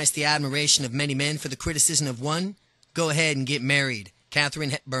sacrifice the admiration of many men for the criticism of one, go ahead and get married. Katharine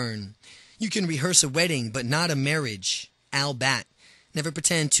Hepburn. You can rehearse a wedding, but not a marriage. Al Batt. Never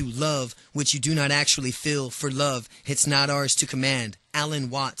pretend to love which you do not actually feel, for love, it's not ours to command. Alan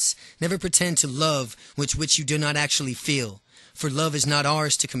Watts. Never pretend to love which you do not actually feel, for love is not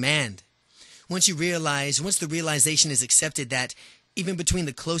ours to command. Once the realization is accepted that even between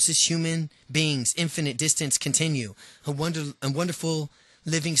the closest human beings, infinite distance continue, a wonderful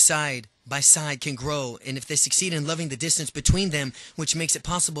living side by side can grow, and if they succeed in loving the distance between them, which makes it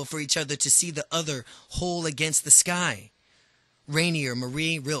possible for each other to see the other whole against the sky. Rainier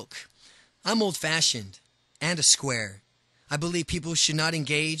Marie Rilke. I'm old-fashioned and a square. I believe people should not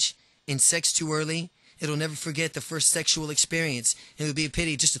engage in sex too early. It'll never forget the first sexual experience. It would be a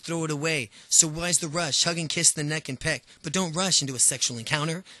pity just to throw it away. So why's the rush? Hug and kiss the neck and peck. But don't rush into a sexual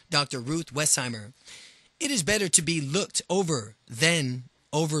encounter. Dr. Ruth Westheimer. It is better to be looked over than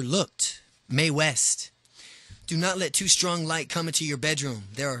overlooked. Mae West. Do not let too strong light come into your bedroom.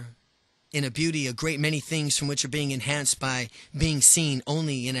 There are in a beauty a great many things from which are being enhanced by being seen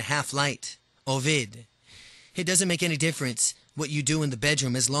only in a half light. Ovid. It doesn't make any difference what you do in the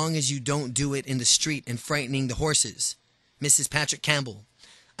bedroom as long as you don't do it in the street and frightening the horses. Mrs. Patrick Campbell.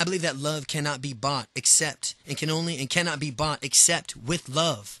 I believe that love cannot be bought except cannot be bought except with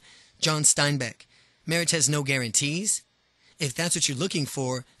love. John Steinbeck. Marriage has no guarantees. If that's what you're looking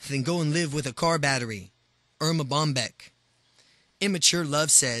for, then go and live with a car battery. Irma Bombeck. Immature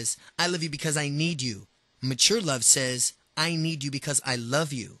love says, I love you because I need you. Mature love says, I need you because I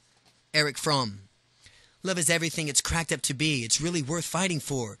love you. Eric Fromm. Love is everything it's cracked up to be. It's really worth fighting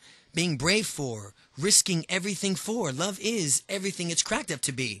for, being brave for, risking everything for. Love is everything it's cracked up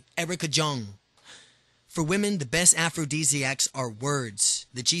to be. Erica Jong. For women, the best aphrodisiacs are words.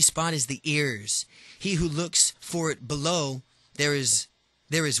 The G-spot is the ears. He who looks for it below, there is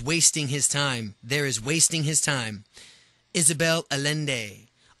There is wasting his time. There is wasting his time. Isabel Allende.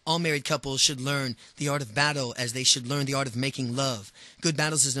 All married couples should learn the art of battle as they should learn the art of making love. Good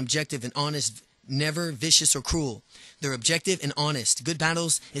battles is an objective and honest, never vicious or cruel. They're objective and honest. Good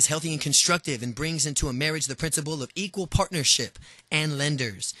battles is healthy and constructive and brings into a marriage the principle of equal partnership and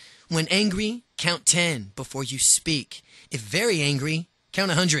lenders. When angry, count 10 before you speak. If very angry, count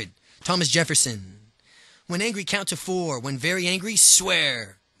 100. Thomas Jefferson. When angry, count to 4. When very angry,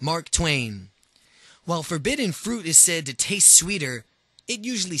 swear. Mark Twain. While forbidden fruit is said to taste sweeter, it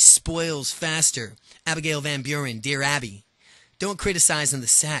usually spoils faster. Abigail Van Buren, Dear Abby. Don't criticize in the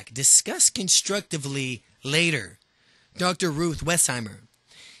sack. Discuss constructively later. Dr. Ruth Westheimer.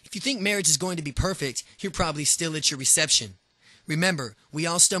 If you think marriage is going to be perfect, you're probably still at your reception. Remember, we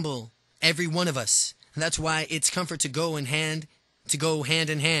all stumble, every one of us. And that's why it's comfort to go hand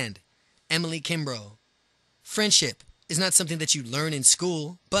in hand. Emily Kimbrough. Friendship is not something that you learn in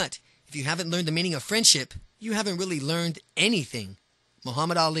school, but if you haven't learned the meaning of friendship, you haven't really learned anything.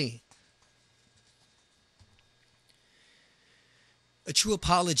 Muhammad Ali. A true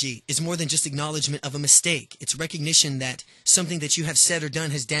apology is more than just acknowledgement of a mistake. It's recognition that something that you have said or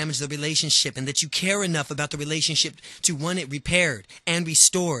done has damaged the relationship and that you care enough about the relationship to want it repaired and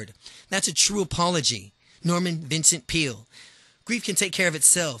restored. That's a true apology. Norman Vincent Peale. Grief can take care of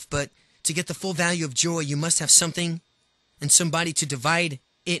itself, but to get the full value of joy, you must have something and somebody to divide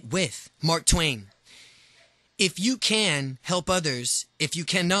it with. Mark Twain. If you can help others, if you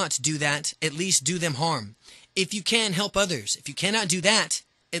cannot do that, at least do them harm. If you can help others, if you cannot do that,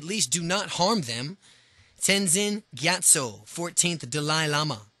 at least do not harm them. Tenzin Gyatso, 14th Dalai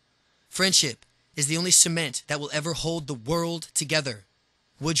Lama. Friendship is the only cement that will ever hold the world together.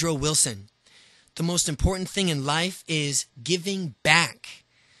 Woodrow Wilson. The most important thing in life is giving back.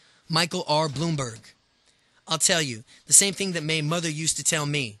 Michael R. Bloomberg. I'll tell you, the same thing that my mother used to tell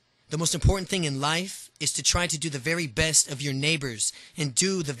me. The most important thing in life is to try to do the very best of your neighbors and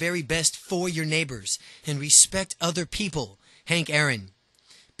do the very best for your neighbors and respect other people. Hank Aaron.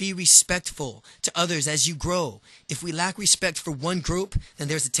 Be respectful to others as you grow. If we lack respect for one group, then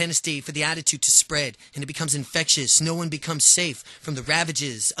there's a tendency for the attitude to spread and it becomes infectious. No one becomes safe from the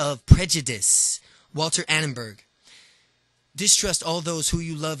ravages of prejudice. Walter Annenberg. Distrust all those who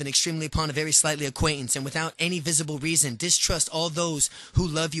you love and extremely upon a very slightly acquaintance, and without any visible reason. Distrust all those who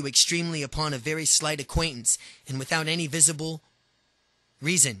love you extremely upon a very slight acquaintance, and without any visible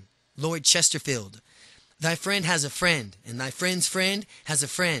reason. Lord Chesterfield. Thy friend has a friend, and thy friend's friend has a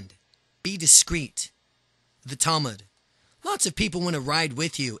friend. Be discreet. The Talmud. Lots of people want to ride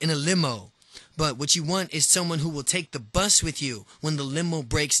with you in a limo, but what you want is someone who will take the bus with you when the limo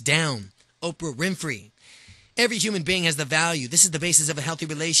breaks down. Oprah Winfrey. Every human being has the value. This is the basis of a healthy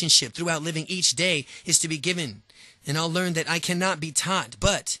relationship. Throughout living each day is to be given. And I'll learn that I cannot be taught,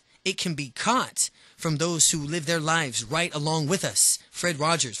 but it can be caught from those who live their lives right along with us. Fred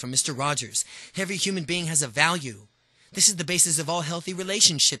Rogers from Mr. Rogers. Every human being has a value. This is the basis of all healthy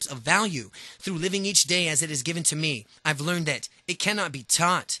relationships, of value. Through living each day as it is given to me, I've learned that it cannot be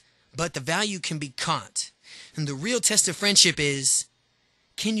taught, but the value can be caught. And the real test of friendship is,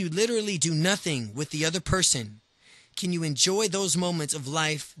 can you literally do nothing with the other person? Can you enjoy those moments of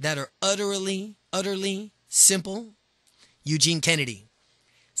life that are utterly simple? Eugene Kennedy.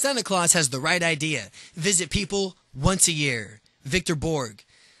 Santa Claus has the right idea. Visit people once a year. Victor Borg.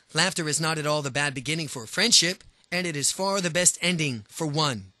 Laughter is not at all the bad beginning for a friendship, and it is far the best ending for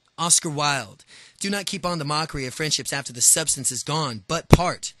one. Oscar Wilde. Do not keep on the mockery of friendships after the substance is gone, but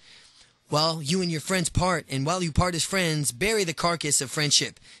part. While you and your friends part, and while you part as friends, bury the carcass of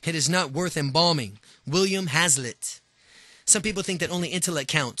friendship. It is not worth embalming. William Hazlitt. Some people think that only intellect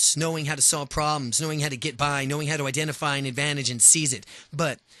counts, knowing how to solve problems, knowing how to get by, knowing how to identify an advantage and seize it.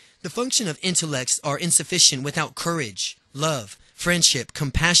 But the function of intellects are insufficient without courage, love, friendship,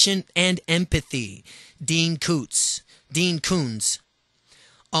 compassion, and empathy. Dean Koontz.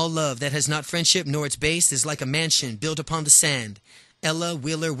 All love that has not friendship nor its base is like a mansion built upon the sand. Ella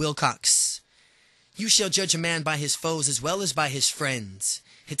Wheeler Wilcox. You shall judge a man by his foes as well as by his friends.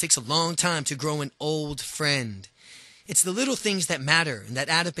 It takes a long time to grow an old friend. It's the little things that matter and that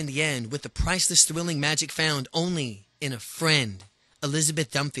add up in the end with the priceless thrilling magic found only in a friend.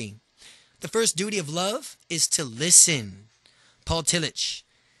 Elizabeth Dunphy. The first duty of love is to listen. Paul Tillich.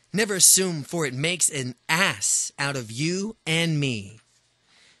 Never assume, for it makes an ass out of you and me.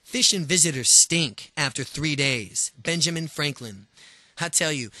 Fish and visitors stink after 3 days. Benjamin Franklin. I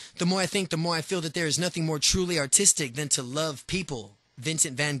tell you, the more I think, the more I feel that there is nothing more truly artistic than to love people.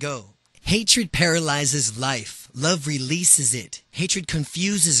 Vincent van Gogh. Hatred paralyzes life. Love releases it. Hatred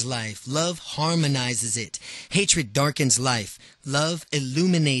confuses life. Love harmonizes it. Hatred darkens life. Love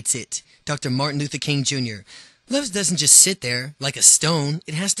illuminates it. Dr. Martin Luther King Jr. Love doesn't just sit there like a stone.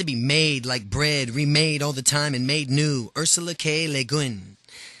 It has to be made like bread, remade all the time and made new. Ursula K. Le Guin.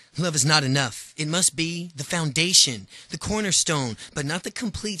 Love is not enough. It must be the foundation, the cornerstone, but not the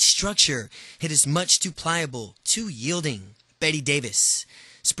complete structure. It is much too pliable, too yielding. Betty Davis.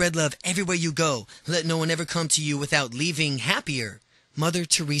 Spread love everywhere you go. Let no one ever come to you without leaving happier. Mother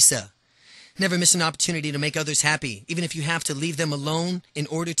Teresa. Never miss an opportunity to make others happy, even if you have to leave them alone in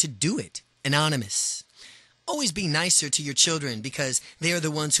order to do it. Anonymous. Always be nicer to your children because they are the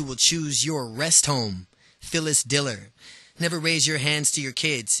ones who will choose your rest home. Phyllis Diller. Never raise your hands to your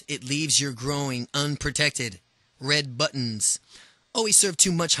kids. It leaves your growing unprotected. Red buttons. Always serve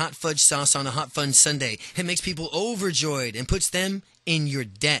too much hot fudge sauce on a hot fudge sundae. It makes people overjoyed and puts them in your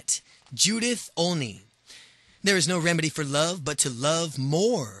debt. Judith Olney. There is no remedy for love but to love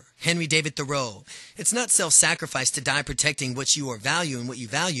more. Henry David Thoreau. It's not self-sacrifice to die protecting what you value and what you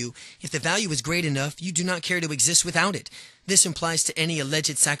value. If the value is great enough, you do not care to exist without it. This implies to any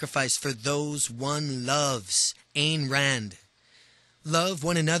alleged sacrifice for those one loves. Ayn Rand. Love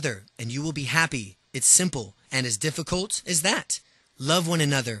one another and you will be happy. It's simple and as difficult as that. Love one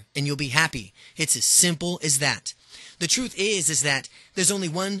another and you'll be happy. It's as simple as that. The truth is that there's only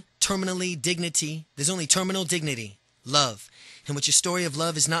terminal dignity, love. And what your story of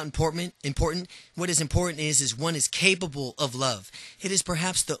love is not important. What is important is one is capable of love. It is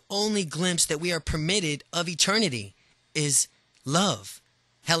perhaps the only glimpse that we are permitted of eternity is love.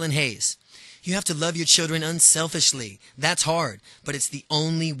 Helen Hayes. You have to love your children unselfishly. That's hard, but it's the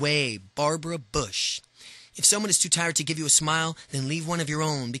only way. Barbara Bush. If someone is too tired to give you a smile, then leave one of your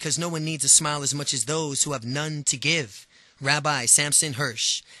own, because no one needs a smile as much as those who have none to give. Rabbi Samson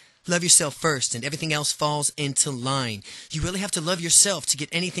Hirsch. Love yourself first, and everything else falls into line. You really have to love yourself to get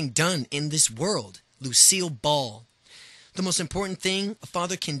anything done in this world. Lucille Ball. The most important thing a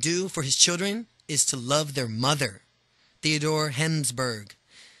father can do for his children is to love their mother. Theodore Hemsberg.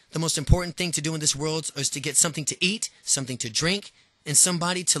 The most important thing to do in this world is to get something to eat, something to drink, and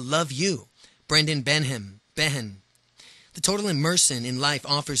somebody to love you. Brendan Benham. The total immersion in life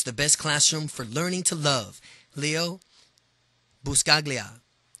offers the best classroom for learning to love. Leo Buscaglia.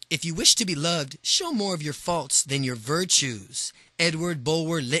 If you wish to be loved, show more of your faults than your virtues. Edward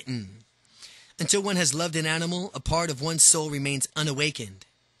Bulwer Lytton. Until one has loved an animal, a part of one's soul remains unawakened.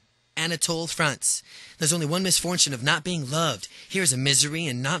 Anatole France. There's only one misfortune of not being loved. Here is a misery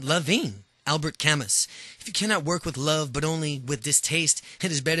in not loving. Albert Camus. If you cannot work with love but only with distaste,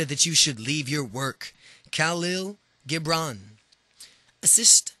 it is better that you should leave your work. Khalil Gibran.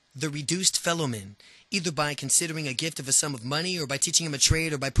 Assist the reduced fellowman, either by considering a gift of a sum of money or by teaching him a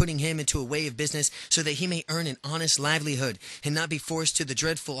trade or by putting him into a way of business so that he may earn an honest livelihood and not be forced to the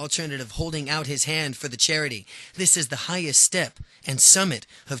dreadful alternative of holding out his hand for the charity. This is the highest step and summit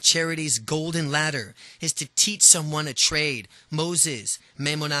of charity's golden ladder, is to teach someone a trade. Moses,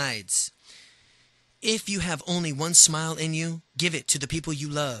 Maimonides. If you have only one smile in you, give it to the people you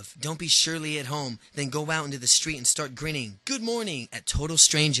love. Don't be surely at home, then go out into the street and start grinning good morning at total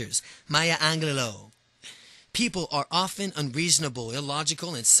strangers. Maya Angelou. People are often unreasonable,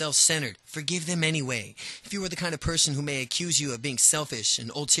 illogical, and self-centered. Forgive them anyway. If you are the kind of person who may accuse you of being selfish and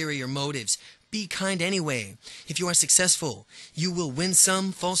ulterior motives, be kind anyway. If you are successful, you will win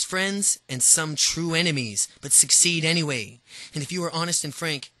some false friends and some true enemies, but succeed anyway. And if you are honest and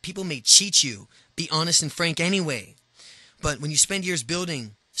frank, people may cheat you. Be honest and frank anyway. But when you spend years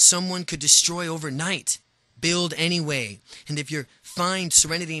building, someone could destroy overnight. Build anyway. And if you find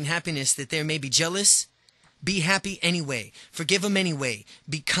serenity and happiness that they may be jealous, be happy anyway. Forgive them anyway.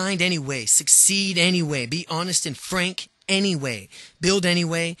 Be kind anyway. Succeed anyway. Be honest and frank anyway. Build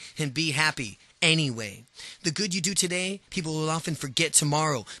anyway and be happy anyway. The good you do today, people will often forget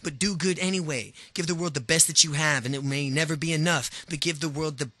tomorrow, but do good anyway. Give the world the best that you have, and it may never be enough, but give the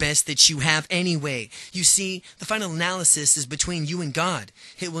world the best that you have anyway. You see, the final analysis is between you and God.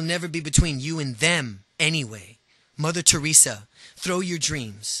 It will never be between you and them anyway. Mother Teresa, throw your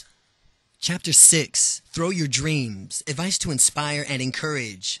dreams. Chapter 6. Throw your dreams. Advice to inspire and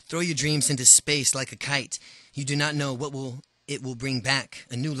encourage. Throw your dreams into space like a kite. You do not know what it will bring back.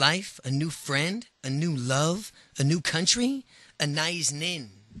 A new life, a new friend, a new love, a new country, a nice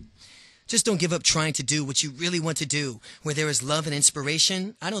nin. Just don't give up trying to do what you really want to do. Where there is love and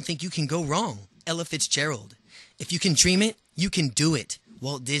inspiration, I don't think you can go wrong. Ella Fitzgerald. If you can dream it, you can do it.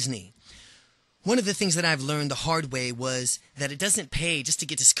 Walt Disney. One of the things that I've learned the hard way was that it doesn't pay just to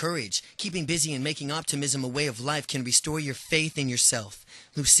get discouraged. Keeping busy and making optimism a way of life can restore your faith in yourself.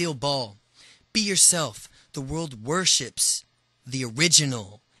 Lucille Ball. Be yourself. The world worships the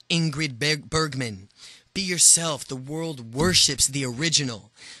original. Ingrid Bergman. Be yourself. The world worships the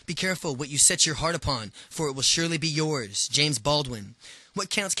original. Be careful what you set your heart upon, for it will surely be yours. James Baldwin. What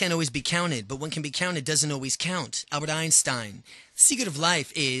counts can't always be counted, but what can be counted doesn't always count. Albert Einstein. The secret of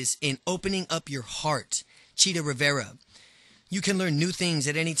life is in opening up your heart. Cheetah Rivera. You can learn new things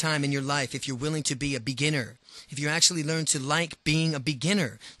at any time in your life if you're willing to be a beginner. If you actually learn to like being a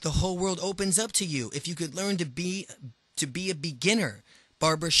beginner, the whole world opens up to you. If you could learn to be a beginner.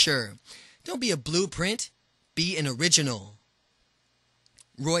 Barbara Sher. Don't be a blueprint. Be an original.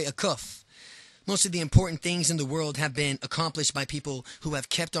 Roy Acuff. Most of the important things in the world have been accomplished by people who have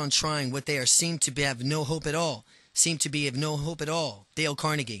kept on trying what they are seem to be have no hope at all. Dale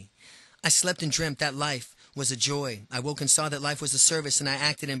Carnegie. I slept and dreamt that life was a joy. I woke and saw that life was a service, and I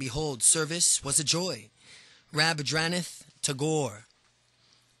acted, and behold, service was a joy. Rabindranath Tagore.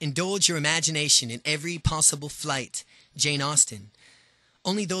 Indulge your imagination in every possible flight. Jane Austen.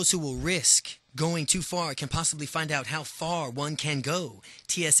 Only those who will risk going too far can possibly find out how far one can go.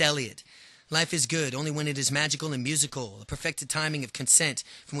 T.S. Eliot. Life is good only when it is magical and musical, a perfected timing of consent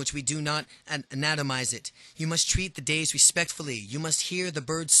from which we do not anatomize it. You must treat the days respectfully. You must hear the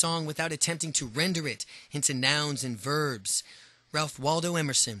bird's song without attempting to render it into nouns and verbs. Ralph Waldo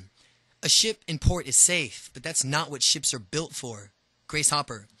Emerson. A ship in port is safe, but that's not what ships are built for. Grace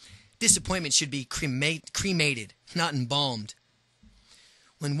Hopper. Disappointment should be cremated, not embalmed.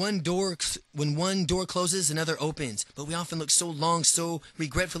 When one door closes, another opens. But we often look so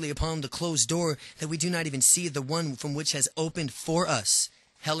regretfully upon the closed door that we do not even see the one from which has opened for us.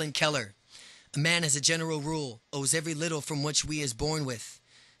 Helen Keller. A man, as a general rule, owes every little from which he is born with.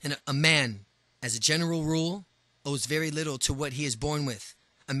 And a man, as a general rule, owes very little to what he is born with.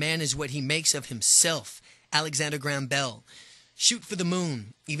 A man is what he makes of himself. Alexander Graham Bell. Shoot for the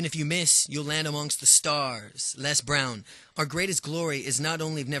moon. Even if you miss, you'll land amongst the stars. Les Brown. Our greatest glory is not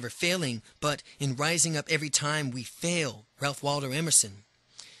only of never failing, but in rising up every time we fail. Ralph Waldo Emerson.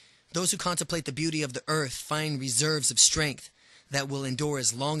 Those who contemplate the beauty of the earth find reserves of strength that will endure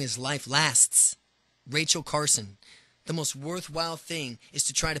as long as life lasts. Rachel Carson. The most worthwhile thing is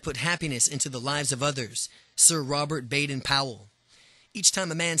to try to put happiness into the lives of others. Sir Robert Baden-Powell. Each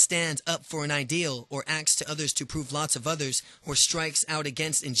time a man stands up for an ideal, or acts to others to prove lots of others, or strikes out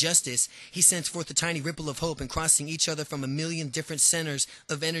against injustice, he sends forth a tiny ripple of hope, and crossing each other from a million different centers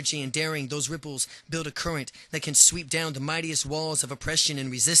of energy and daring, those ripples build a current that can sweep down the mightiest walls of oppression and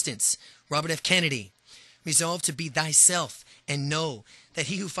resistance. Robert F. Kennedy. Resolve to be thyself, and know that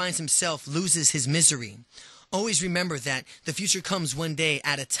he who finds himself loses his misery. Always remember that the future comes one day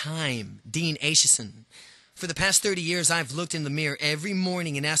at a time. Dean Acheson. For the past 30 years, I've looked in the mirror every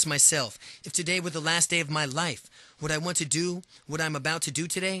morning and asked myself, if today were the last day of my life, would I want to do what I'm about to do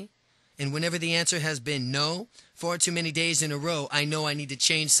today? And whenever the answer has been no, far too many days in a row, I know I need to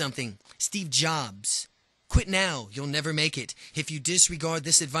change something. Steve Jobs. Quit now, you'll never make it. If you disregard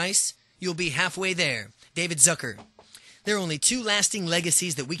this advice, you'll be halfway there. David Zucker. There are only two lasting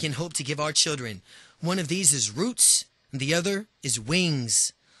legacies that we can hope to give our children. One of these is roots, and the other is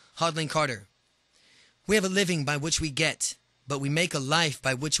wings. Hodling Carter. We have a living by which we get, but we make a life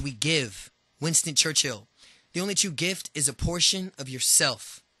by which we give. Winston Churchill. The only true gift is a portion of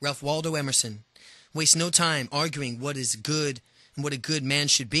yourself. Ralph Waldo Emerson. Waste no time arguing what is good and what a good man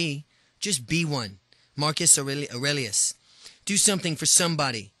should be. Just be one. Marcus Aurelius. Do something for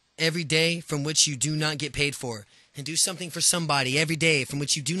somebody every day from which you do not get paid for. And do something for somebody every day from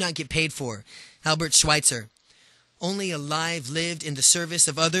which you do not get paid for. Albert Schweitzer. Only a life lived in the service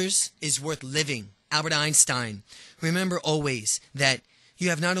of others is worth living. Albert Einstein. Remember always that you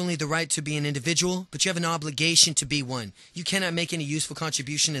have not only the right to be an individual, but you have an obligation to be one. You cannot make any useful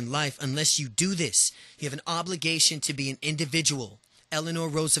contribution in life unless you do this. You have an obligation to be an individual. Eleanor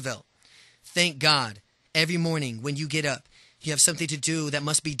Roosevelt. Thank God, every morning when you get up, you have something to do that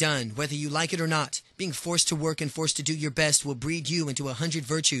must be done, whether you like it or not. Being forced to work and forced to do your best will breed you into 100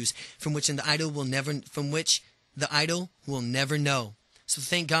 virtues from which the idle will never know. So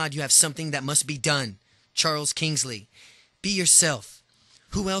thank God you have something that must be done. Charles Kingsley. Be yourself.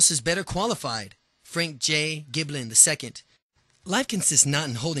 Who else is better qualified? Frank J. Giblin II. Life consists not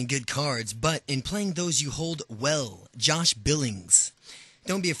in holding good cards, but in playing those you hold well. Josh Billings.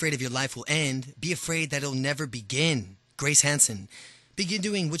 Don't be afraid of your life will end. Be afraid that it'll never begin. Grace Hansen. Begin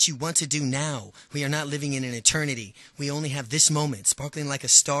doing what you want to do now. We are not living in an eternity. We only have this moment, sparkling like a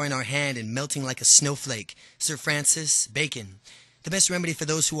star in our hand and melting like a snowflake. Sir Francis Bacon. The best remedy for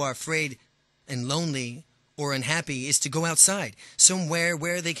those who are afraid and lonely or unhappy is to go outside, somewhere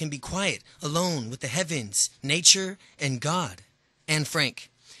where they can be quiet, alone with the heavens, nature, and God. Anne Frank.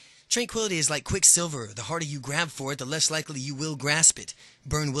 Tranquility is like quicksilver. The harder you grab for it, the less likely you will grasp it.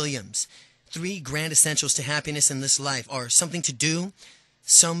 Bern Williams. 3 grand essentials to happiness in this life are something to do,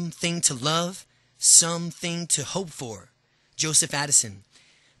 something to love, something to hope for. Joseph Addison.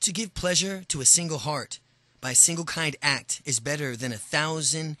 To give pleasure to a single heart by a single kind act is better than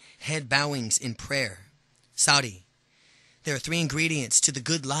 1,000 head bowings in prayer. Saudi. There are 3 ingredients to the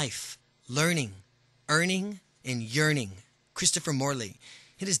good life: learning, earning, and yearning. Christopher Morley.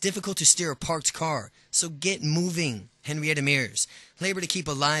 It is difficult to steer a parked car, so get moving. Henrietta Mears. Labor to keep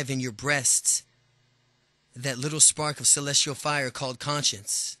alive in your breasts that little spark of celestial fire called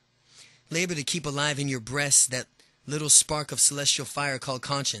conscience. Labor to keep alive in your breasts that little spark of celestial fire called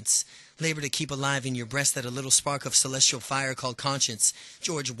conscience. Labor to keep alive in your breast that a little spark of celestial fire called conscience.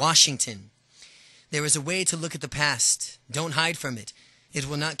 George Washington. There is a way to look at the past. Don't hide from it. It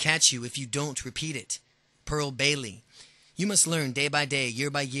will not catch you if you don't repeat it. Pearl Bailey. You must learn day by day, year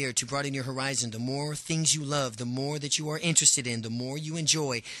by year, to broaden your horizon. The more things you love, the more that you are interested in, the more you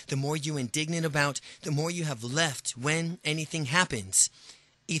enjoy, the more you indignant about, the more you have left when anything happens.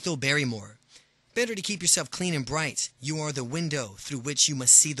 Ethel Barrymore. Better to keep yourself clean and bright. You are the window through which you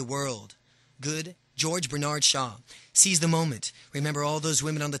must see the world. Good. George Bernard Shaw. Seize the moment. Remember all those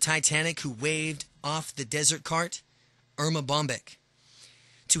women on the Titanic who waved off the desert cart? Irma Bombeck.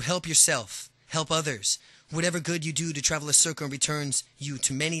 To help yourself, help others. Whatever good you do to travel a circle returns you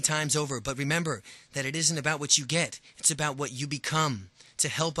to many times over. But remember that it isn't about what you get. It's about what you become. To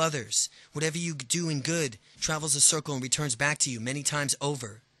help others. Whatever you do in good travels a circle and returns back to you many times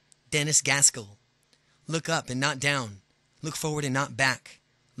over. Dennis Gaskell. Look up and not down. Look forward and not back.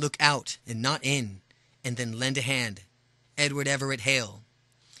 Look out and not in. And then lend a hand. Edward Everett Hale.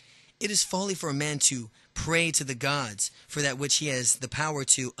 It is folly for a man to pray to the gods for that which he has the power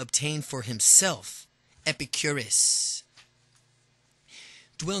to obtain for himself. Epicurus.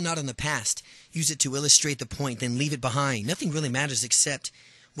 Dwell not on the past. Use it to illustrate the point, then leave it behind. Nothing really matters except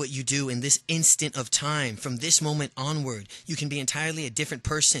what you do in this instant of time. From this moment onward, you can be entirely a different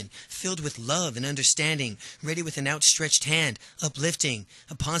person, filled with love and understanding, ready with an outstretched hand, uplifting,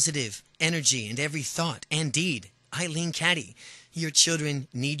 a positive energy in every thought and deed. Eileen Caddy. Your children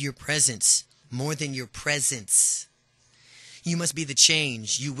need your presence more than your presence. You must be the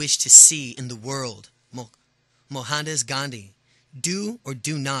change you wish to see in the world. Mohandas Gandhi. Do or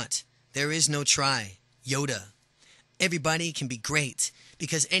do not. There is no try. Yoda. Everybody can be great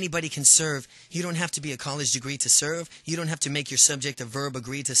because anybody can serve. You don't have to be a college degree to serve. You don't have to make your subject a verb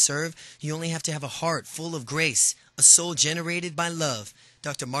agree to serve. You only have to have a heart full of grace, a soul generated by love.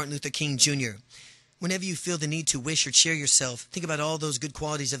 Dr. Martin Luther King Jr. Whenever you feel the need to wish or cheer yourself, think about all those good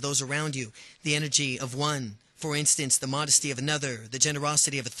qualities of those around you. The energy of one, for instance, the modesty of another, the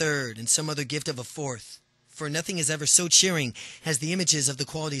generosity of a third, and some other gift of a fourth. For nothing is ever so cheering as the images of the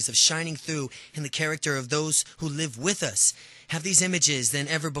qualities of shining through in the character of those who live with us. Have these images then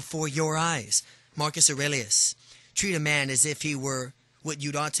ever before your eyes. Marcus Aurelius. Treat a man as if he were what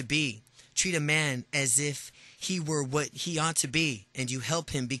you ought to be. Treat a man as if he were what he ought to be, and you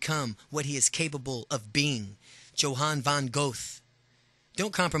help him become what he is capable of being. Johann von Goethe.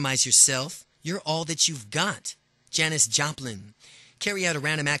 Don't compromise yourself. You're all that you've got. Janis Joplin. Carry out a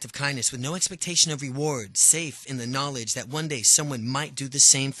random act of kindness with no expectation of reward, safe in the knowledge that one day someone might do the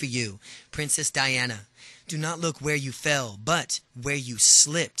same for you. Princess Diana. Do not look where you fell, but where you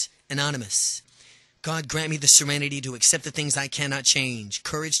slipped. Anonymous. God grant me the serenity to accept the things I cannot change,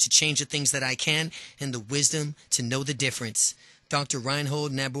 courage to change the things that I can, and the wisdom to know the difference. Dr.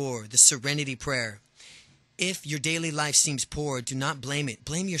 Reinhold Niebuhr, the Serenity Prayer. If your daily life seems poor, do not blame it.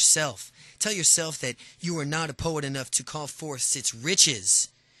 Blame yourself. Tell yourself that you are not a poet enough to call forth its riches.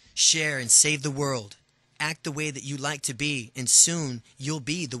 Share and save the world. Act the way that you like to be, and soon you'll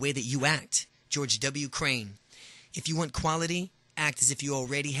be the way that you act. George W. Crane. If you want quality, act as if you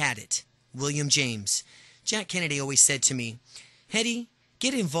already had it. William James. Jack Kennedy always said to me, Hetty,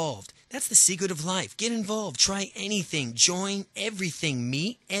 get involved. That's the secret of life. Get involved. Try anything. Join everything.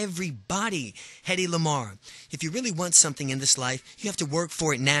 Meet everybody. Hedy Lamarr. If you really want something in this life, you have to work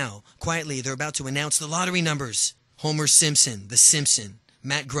for it now. Quietly, they're about to announce the lottery numbers. Homer Simpson, The Simpson.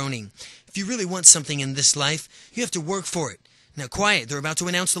 Matt Groening. If you really want something in this life, you have to work for it. Now quiet, they're about to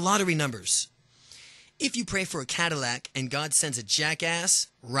announce the lottery numbers. If you pray for a Cadillac and God sends a jackass,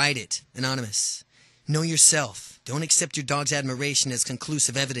 write it. Anonymous. Know yourself. Don't accept your dog's admiration as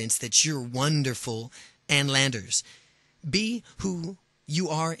conclusive evidence that you're wonderful. Ann Landers. Be who you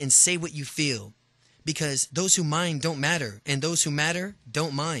are and say what you feel. Because those who mind don't matter, and those who matter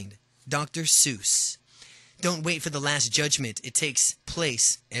don't mind. Dr. Seuss. Don't wait for the last judgment. It takes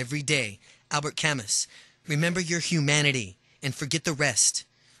place every day. Albert Camus. Remember your humanity and forget the rest.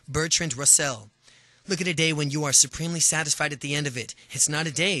 Bertrand Russell. Look at a day when you are supremely satisfied at the end of it. It's not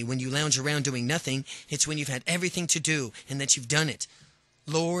a day when you lounge around doing nothing. It's when you've had everything to do and that you've done it.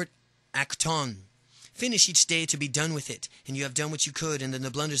 Lord Acton. Finish each day to be done with it, and you have done what you could, and then the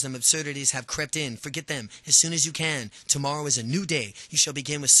blunders and absurdities have crept in. Forget them as soon as you can. Tomorrow is a new day. You shall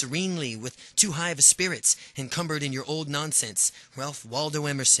begin with serenely, with too high of a spirits, encumbered in your old nonsense. Ralph Waldo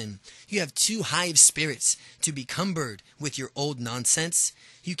Emerson. You have too high of spirits to be cumbered with your old nonsense.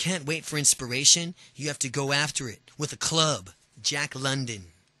 You can't wait for inspiration. You have to go after it with a club. Jack London.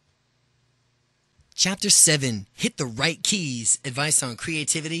 Chapter 7. Hit the right keys. Advice on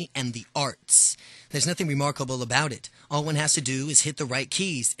creativity and the arts. There's nothing remarkable about it. All one has to do is hit the right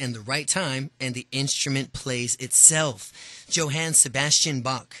keys and the right time, and the instrument plays itself. Johann Sebastian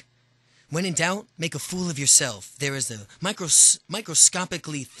Bach. When in doubt, make a fool of yourself. There is a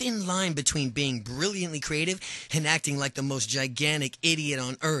microscopically thin line between being brilliantly creative and acting like the most gigantic idiot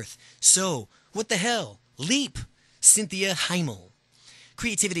on earth. So, what the hell? Leap! Cynthia Heimel.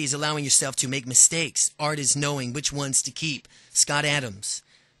 Creativity is allowing yourself to make mistakes. Art is knowing which ones to keep. Scott Adams.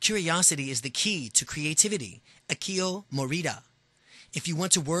 Curiosity is the key to creativity. Akio Morita. If you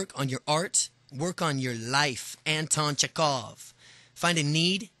want to work on your art, work on your life. Anton Chekhov. Find a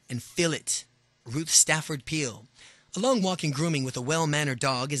need and fill it. Ruth Stafford Peele. A long walk in grooming with a well-mannered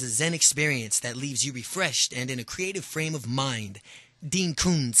dog is a zen experience that leaves you refreshed and in a creative frame of mind. Dean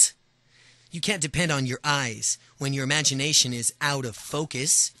Koontz. You can't depend on your eyes when your imagination is out of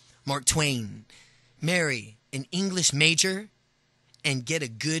focus. Mark Twain. Marry an English major and get a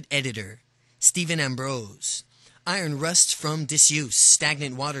good editor. Stephen Ambrose. Iron rusts from disuse.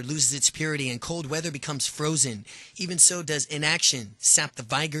 Stagnant water loses its purity and cold weather becomes frozen. Even so does inaction sap the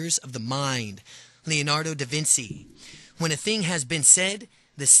vigors of the mind. Leonardo da Vinci. When a thing has been said,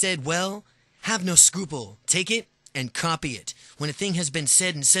 the said well, have no scruple. Take it and copy it. When a thing has been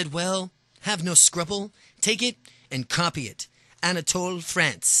said and said well, have no scruple. Take it and copy it. Anatole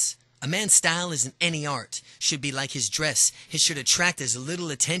France. A man's style is in any art. Should be like his dress. It should attract as little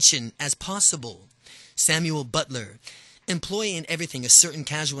attention as possible. Samuel Butler. Employ in everything a certain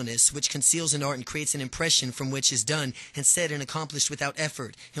casualness which conceals an art and creates an impression from which is done and said and accomplished without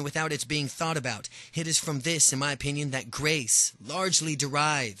effort and without its being thought about. It is from this, in my opinion, that grace largely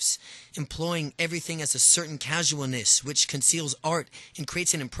derives. Employing everything as a certain casualness which conceals art and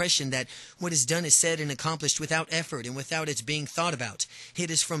creates an impression that what is done is said and accomplished without effort and without its being thought about. It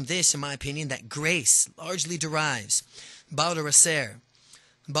is from this, in my opinion, that grace largely derives. Baldassare.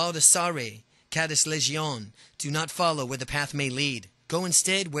 Cadus Legion. Do not follow where the path may lead. Go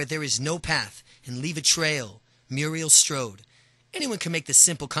instead where there is no path, and leave a trail. Muriel Strode. Anyone can make the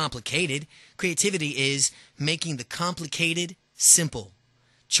simple complicated. Creativity is making the complicated simple.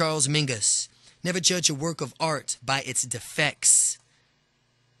 Charles Mingus. Never judge a work of art by its defects.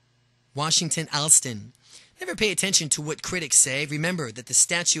 Washington Alston. Never pay attention to what critics say. Remember that the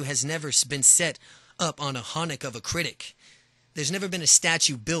statue has never been set up on a hunnock of a critic. There's never been a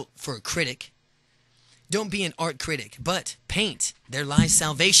statue built for a critic. Don't be an art critic, but paint. There lies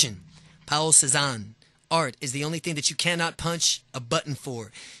salvation. Paul Cézanne. Art is the only thing that you cannot punch a button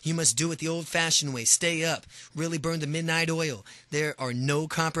for. You must do it the old-fashioned way. Stay up. Really burn the midnight oil. There are no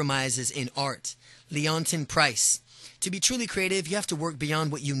compromises in art. Leontyne Price. To be truly creative, you have to work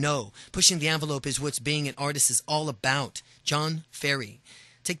beyond what you know. Pushing the envelope is what being an artist is all about. John Ferry.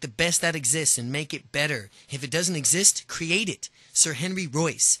 Take the best that exists and make it better. If it doesn't exist, create it. Sir Henry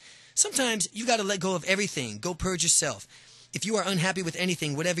Royce. Sometimes you got to let go of everything. Go purge yourself. If you are unhappy with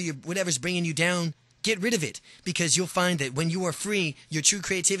anything, whatever's bringing you down, get rid of it. Because you'll find that when you are free, your true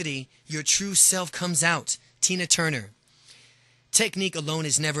creativity, your true self comes out. Tina Turner. Technique alone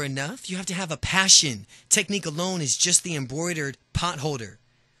is never enough. You have to have a passion. Technique alone is just the embroidered potholder.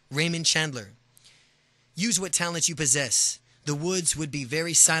 Raymond Chandler. Use what talent you possess. The woods would be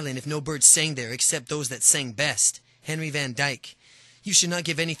very silent if no birds sang there except those that sang best. Henry Van Dyke. You should not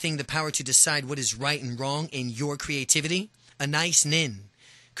give anything the power to decide what is right and wrong in your creativity. Anais Nin.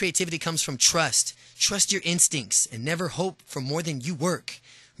 Creativity comes from trust. Trust your instincts and never hope for more than you work.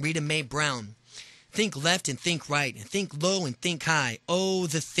 Rita Mae Brown. Think left and think right, and think low and think high. Oh,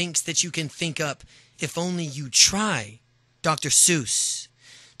 the thinks that you can think up, if only you try. Dr. Seuss.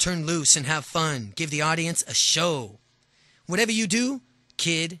 Turn loose and have fun. Give the audience a show. Whatever you do,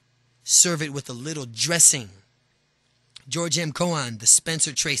 kid, serve it with a little dressing. George M. Cohan, the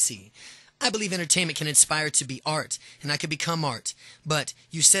Spencer Tracy. I believe entertainment can inspire to be art, and I can become art. But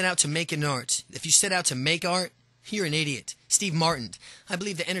you set out to make an art. If you set out to make art, You're an idiot. Steve Martin. I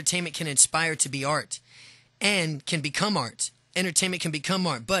believe that entertainment can inspire to be art and can become art. Entertainment can become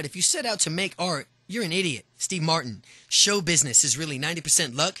art, but if you set out to make art, you're an idiot. Steve Martin. Show business is really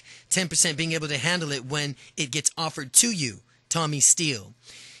 90% luck, 10% being able to handle it when it gets offered to you. Tommy Steele.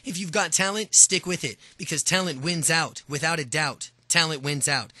 If you've got talent, stick with it, because talent wins out. Without a doubt, talent wins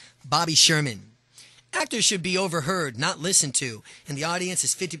out. Bobby Sherman. Actors should be overheard, not listened to, and the audience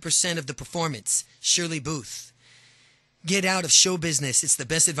is 50% of the performance. Shirley Booth. Get out of show business. It's the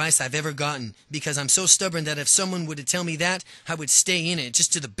best advice I've ever gotten, because I'm so stubborn that if someone were to tell me that, I would stay in it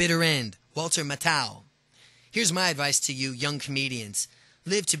just to the bitter end. Walter Matthau. Here's my advice to you young comedians.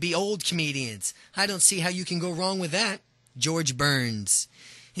 Live to be old comedians. I don't see how you can go wrong with that. George Burns.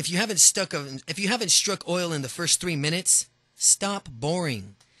 If you haven't struck oil in the first 3 minutes, stop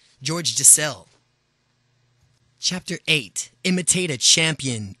boring. George Giselle. Chapter 8. Imitate a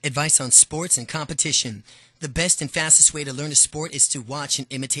champion. Advice on sports and competition. The best and fastest way to learn a sport is to watch and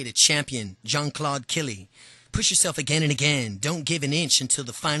imitate a champion. Jean-Claude Killy. Push yourself again and again. Don't give an inch until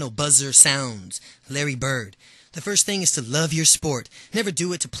the final buzzer sounds. Larry Bird. The first thing is to love your sport. Never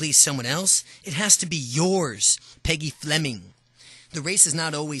do it to please someone else. It has to be yours. Peggy Fleming. The race is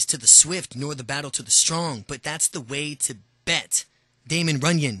not always to the swift nor the battle to the strong, but that's the way to bet. Damon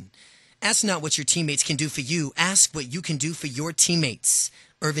Runyon. Ask not what your teammates can do for you. Ask what you can do for your teammates.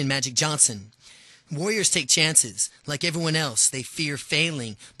 Irvin Magic Johnson. Warriors take chances. Like everyone else, they fear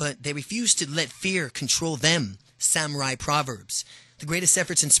failing, but they refuse to let fear control them. Samurai Proverbs. The greatest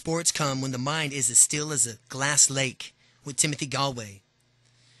efforts in sports come when the mind is as still as a glass lake. With Timothy Galway.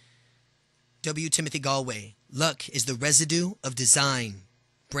 W. Timothy Galway. Luck is the residue of design.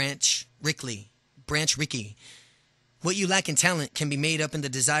 Branch Rickey. What you lack in talent can be made up in the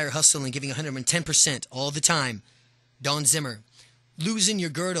desire, hustle, and giving 110% all the time. Don Zimmer. Loosen your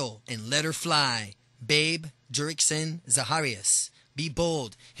girdle and let her fly. Babe Jurickson Zacharias. Be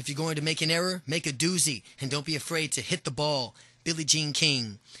bold. If you're going to make an error, make a doozy, and don't be afraid to hit the ball. Billie Jean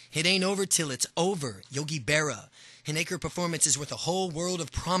King. It ain't over till it's over. Yogi Berra. An acre of performance is worth a whole world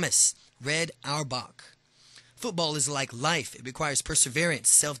of promise. Red Auerbach. Football is like life. It requires perseverance,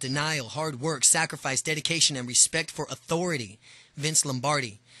 self-denial, hard work, sacrifice, dedication, and respect for authority. Vince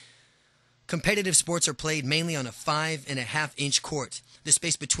Lombardi. Competitive sports are played mainly on a 5.5-inch court. The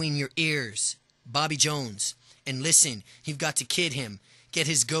space between your ears. Bobby Jones. And listen, you've got to kid him. Get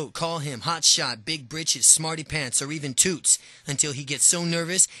his goat, call him hot shot, big britches, smarty pants, or even toots, until he gets so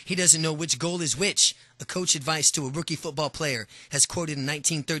nervous he doesn't know which goal is which. A coach advice to a rookie football player, as quoted in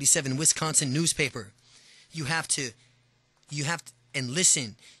 1937 Wisconsin newspaper. You have to, and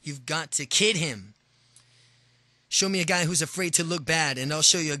listen, you've got to kid him. Show me a guy who's afraid to look bad, and I'll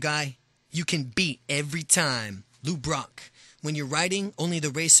show you a guy you can beat every time. Lou Brock. When you're riding, only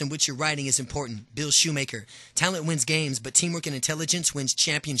the race in which you're riding is important. Bill Shoemaker. Talent wins games, but teamwork and intelligence wins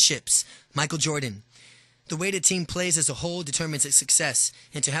championships. Michael Jordan. The way the team plays as a whole determines its success,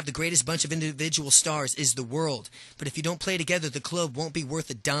 and to have the greatest bunch of individual stars is the world. But if you don't play together, the club won't be worth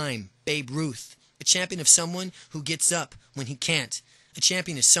a dime. Babe Ruth. A champion of someone who gets up when he can't. A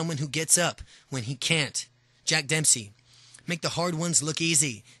champion is someone who gets up when he can't. Jack Dempsey. Make the hard ones look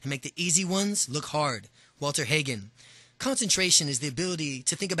easy, and make the easy ones look hard. Walter Hagen. Concentration is the ability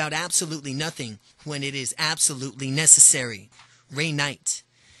to think about absolutely nothing when it is absolutely necessary. Ray Knight.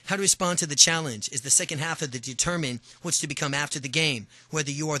 How to respond to the challenge is the second half of the determine what's to become after the game,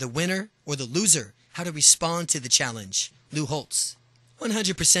 whether you are the winner or the loser. How to respond to the challenge. Lou Holtz.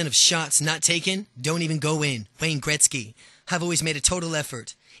 100% of shots not taken don't even go in. Wayne Gretzky. I've always made a total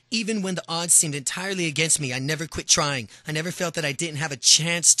effort. Even when the odds seemed entirely against me, I never quit trying. I never felt that I didn't have a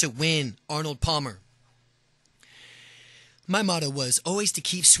chance to win. Arnold Palmer. My motto was always to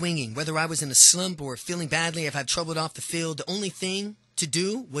keep swinging. Whether I was in a slump or feeling badly, if I've troubled off the field, the only thing to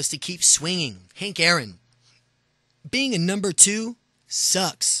do was to keep swinging. Hank Aaron. Being a number 2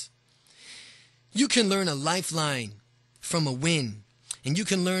 sucks. You can learn a lifeline from a win, and you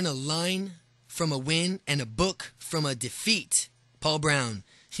can learn a line from a win and a book from a defeat. Paul Brown.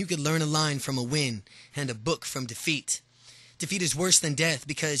 You could learn a line from a win and a book from defeat. Defeat is worse than death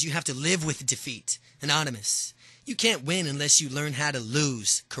because you have to live with defeat. Anonymous. You can't win unless you learn how to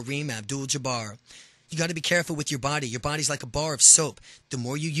lose. Kareem Abdul-Jabbar. You got to be careful with your body. Your body's like a bar of soap. The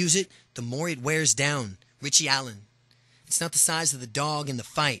more you use it, the more it wears down. Richie Allen. It's not the size of the dog in the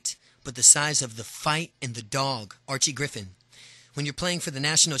fight, but the size of the fight in the dog. Archie Griffin. When you're playing for the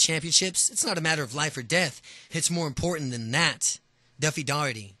national championships, it's not a matter of life or death. It's more important than that. Duffy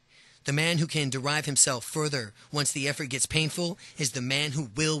Daugherty. The man who can derive himself further once the effort gets painful is the man who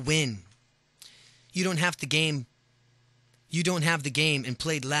will win. You don't have the game and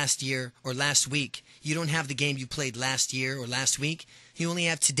played last year or last week. You don't have the game you played last year or last week. You only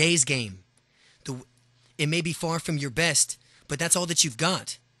have today's game. It may be far from your best, but that's all that you've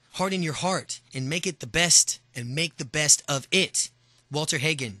got. Harden your heart and make it the best, and make the best of it. Walter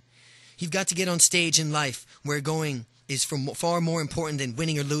Hagen. You've got to get on stage in life where going is far more important than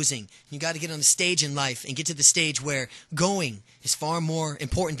winning or losing. You got to get on the stage in life and get to the stage where going is far more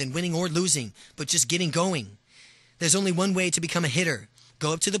important than winning or losing, but just getting going. There's only one way to become a hitter.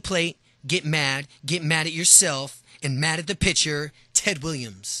 Go up to the plate, get mad at yourself, and mad at the pitcher, Ted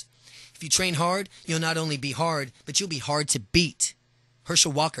Williams. If you train hard, you'll not only be hard, but you'll be hard to beat.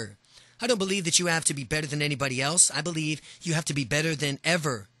 Herschel Walker. I don't believe that you have to be better than anybody else. I believe you have to be better than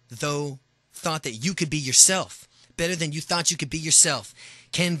ever, though thought that you could be yourself. Better than you thought you could be yourself.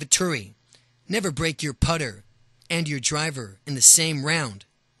 Ken Vittori. Never break your putter and your driver in the same round,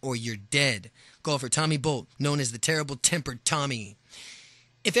 or you're dead. Golfer Tommy Bolt, known as the terrible-tempered Tommy.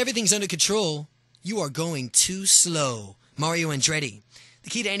 If everything's under control, you are going too slow. Mario Andretti. The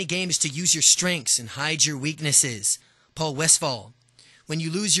key to any game is to use your strengths and hide your weaknesses. Paul Westphal. When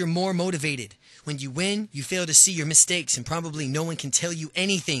you lose, you're more motivated. When you win, you fail to see your mistakes, and probably no one can tell you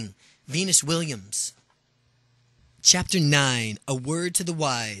anything. Venus Williams. Chapter 9. A Word to the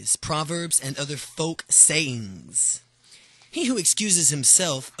Wise. Proverbs and Other Folk Sayings. He who excuses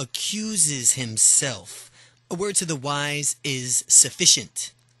himself accuses himself. A word to the wise is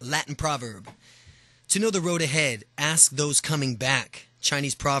sufficient. Latin proverb. To know the road ahead, ask those coming back.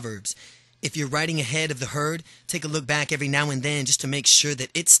 Chinese proverbs. If you're riding ahead of the herd, take a look back every now and then just to make sure that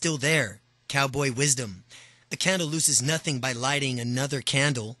it's still there. Cowboy wisdom. A candle loses nothing by lighting another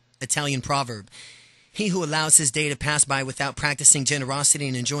candle. Italian proverb. He who allows his day to pass by without practicing generosity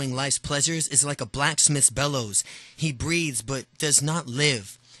and enjoying life's pleasures is like a blacksmith's bellows. He breathes but does not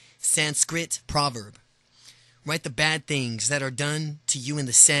live. Sanskrit proverb. Write the bad things that are done to you in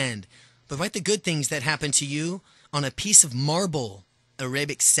the sand, but write the good things that happen to you on a piece of marble.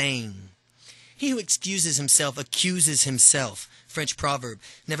 Arabic saying. He who excuses himself accuses himself. French proverb.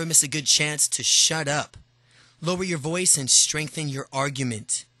 Never miss a good chance to shut up. Lower your voice and strengthen your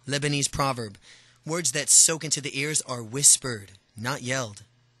argument. Lebanese proverb. Words that soak into the ears are whispered, not yelled.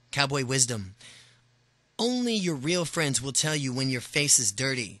 Cowboy wisdom. Only your real friends will tell you when your face is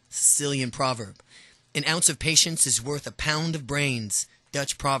dirty. Sicilian proverb. An ounce of patience is worth a pound of brains.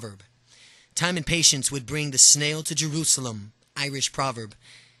 Dutch proverb. Time and patience would bring the snail to Jerusalem. Irish proverb.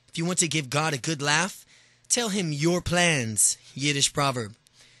 If you want to give God a good laugh, tell him your plans. Yiddish proverb.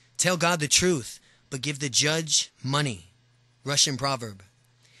 Tell God the truth, but give the judge money. Russian proverb.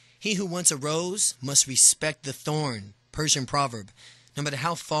 He who wants a rose must respect the thorn. Persian proverb. No matter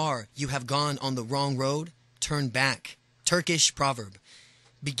how far you have gone on the wrong road, turn back. Turkish proverb.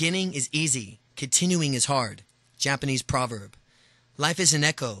 Beginning is easy, continuing is hard. Japanese proverb. Life is an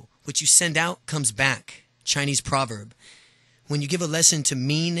echo. What you send out comes back. Chinese proverb. When you give a lesson to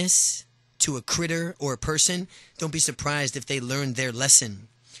meanness to a critter or a person, don't be surprised if they learn their lesson.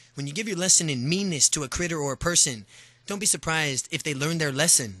 When you give your lesson in meanness to a critter or a person, don't be surprised if they learn their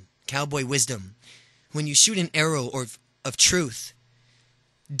lesson. Cowboy wisdom. When you shoot an arrow of truth,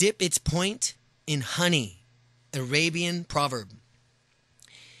 dip its point in honey. Arabian proverb.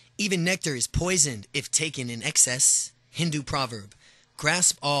 Even nectar is poisoned if taken in excess. Hindu proverb.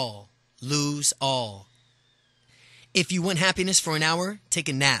 Grasp all, lose all. If you want happiness for an hour, take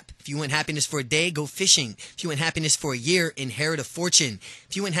a nap. If you want happiness for a day, go fishing. If you want happiness for a year, inherit a fortune.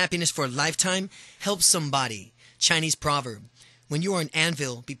 If you want happiness for a lifetime, help somebody. Chinese proverb. When you are an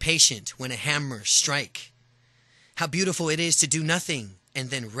anvil, be patient when a hammer strike. How beautiful it is to do nothing and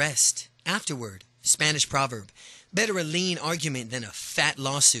then rest afterward. Spanish proverb. Better a lean argument than a fat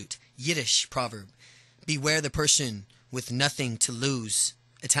lawsuit. Yiddish proverb. Beware the person with nothing to lose.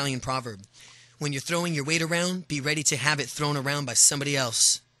 Italian proverb. When you're throwing your weight around, be ready to have it thrown around by somebody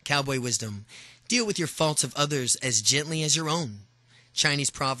else. Cowboy wisdom. Deal with your faults of others as gently as your own. Chinese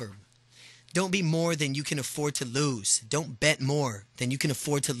proverb. Don't be more than you can afford to lose. Don't bet more than you can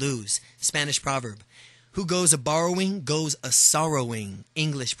afford to lose. Spanish proverb. Who goes a-borrowing goes a-sorrowing.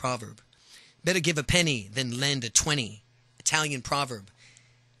 English proverb. Better give a penny than lend a 20. Italian proverb.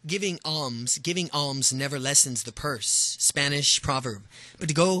 Giving alms never lessens the purse. Spanish proverb. But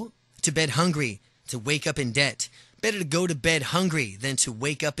to go to bed hungry, to wake up in debt. Better to go to bed hungry than to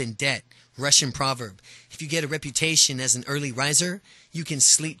wake up in debt. Russian proverb. If you get a reputation as an early riser, you can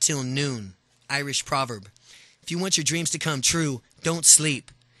sleep till noon. Irish proverb. If you want your dreams to come true, don't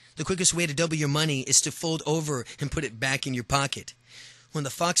sleep. The quickest way to double your money is to fold over and put it back in your pocket. When the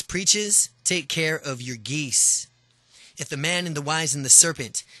fox preaches, take care of your geese. If the man and the wise and the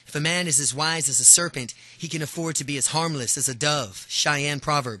serpent, if a man is as wise as a serpent, he can afford to be as harmless as a dove. Cheyenne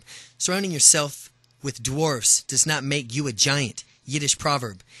proverb. Surrounding yourself with dwarfs does not make you a giant. Yiddish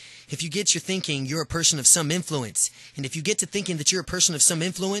proverb. If you get your thinking, you're a person of some influence. And if you get to thinking that you're a person of some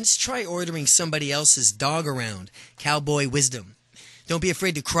influence, try ordering somebody else's dog around. Cowboy wisdom. Don't be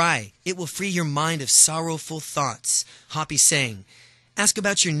afraid to cry. It will free your mind of sorrowful thoughts. Hoppy saying, ask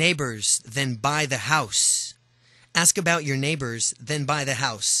about your neighbors, then buy the house. Ask about your neighbors, then buy the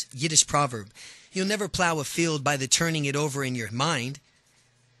house. Yiddish proverb. You'll never plow a field by the turning it over in your mind.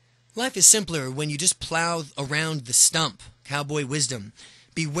 Life is simpler when you just plow around the stump. Cowboy wisdom.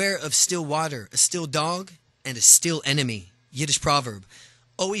 Beware of still water, a still dog, and a still enemy. Yiddish proverb.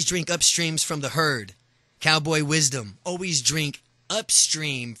 Always drink upstreams from the herd. Cowboy wisdom. Always drink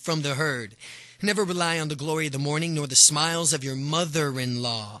upstream from the herd. Never rely on the glory of the morning nor the smiles of your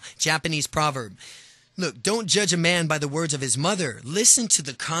mother-in-law. Japanese proverb. Look, don't judge a man by the words of his mother. Listen to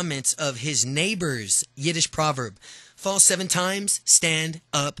the comments of his neighbors. Yiddish proverb. Fall 7 times, stand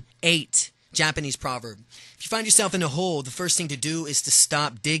up 8. Japanese proverb. If you find yourself in a hole, the first thing to do is to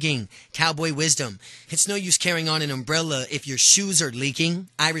stop digging. Cowboy wisdom. It's no use carrying on an umbrella if your shoes are leaking.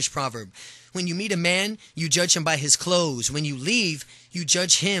 Irish proverb. When you meet a man, you judge him by his clothes. When you leave, you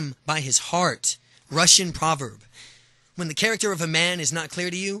judge him by his heart. Russian proverb. When the character of a man is not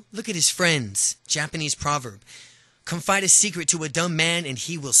clear to you, look at his friends. Japanese proverb. Confide a secret to a dumb man and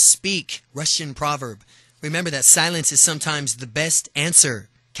he will speak. Russian proverb. Remember that silence is sometimes the best answer.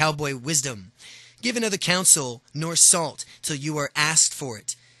 Cowboy wisdom. Give another counsel nor salt till you are asked for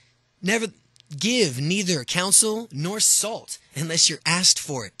it. Never give neither counsel nor salt unless you're asked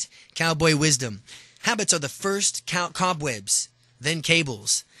for it. Cowboy wisdom. Habits are the first cobwebs, then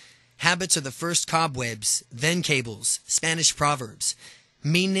cables. Habits are the first cobwebs, then cables. Spanish proverbs.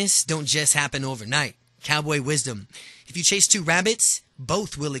 Meanness don't just happen overnight. Cowboy wisdom. If you chase 2 rabbits,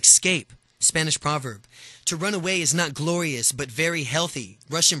 both will escape. Spanish proverb. To run away is not glorious, but very healthy.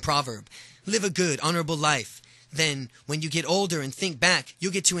 Russian proverb. Live a good, honorable life. Then, when you get older and think back,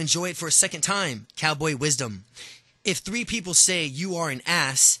 you'll get to enjoy it for a second time. Cowboy wisdom. If 3 people say you are an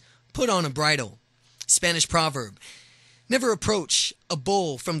ass, put on a bridle. Spanish proverb. Never approach a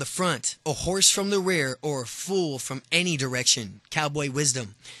bull from the front, a horse from the rear, or a fool from any direction. Cowboy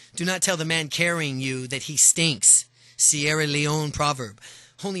wisdom. Do not tell the man carrying you that he stinks. Sierra Leone proverb.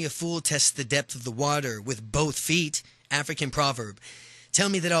 Only a fool tests the depth of the water with both feet. African proverb. Tell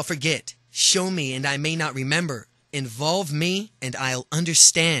me that I'll forget. Show me and I may not remember. Involve me and I'll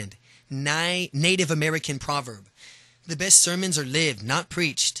understand. Native American proverb. The best sermons are lived, not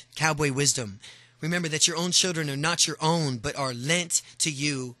preached. Cowboy wisdom. Remember that your own children are not your own, but are lent to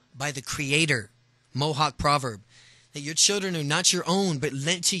you by the Creator. Mohawk proverb. That your children are not your own, but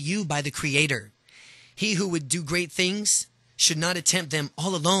lent to you by the Creator. He who would do great things should not attempt them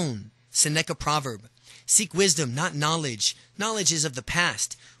all alone. Seneca proverb. Seek wisdom, not knowledge. Knowledge is of the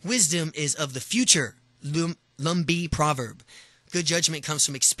past. Wisdom is of the future. Lumbee proverb. Good judgment comes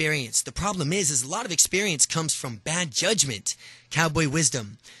from experience. The problem is a lot of experience comes from bad judgment. Cowboy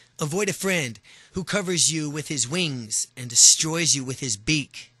wisdom. Avoid a friend who covers you with his wings and destroys you with his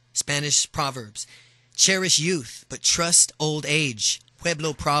beak. Spanish proverbs. Cherish youth, but trust old age.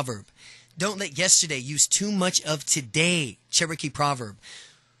 Pueblo proverb. Don't let yesterday use too much of today. Cherokee proverb.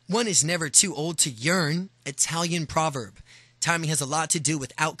 One is never too old to yearn. Italian proverb. Timing has a lot to do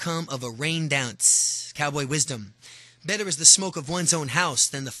with outcome of a rain dance. Cowboy wisdom. Better is the smoke of one's own house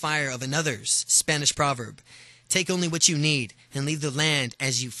than the fire of another's. Spanish proverb. Take only what you need and leave the land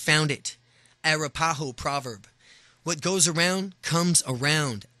as you found it. Arapaho proverb. What goes around comes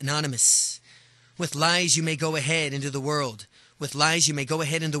around. Anonymous. With lies you may go ahead into the world. With lies you may go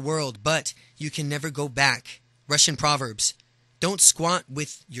ahead in the world, but you can never go back. Russian proverbs. Don't squat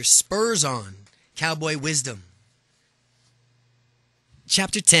with your spurs on. Cowboy wisdom.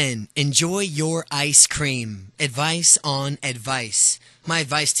 Chapter 10. Enjoy your ice cream. Advice on advice. My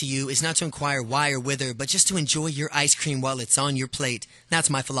advice to you is not to inquire why or whither, but just to enjoy your ice cream while it's on your plate. That's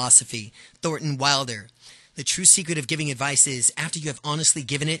my philosophy. Thornton Wilder. The true secret of giving advice is, after you have honestly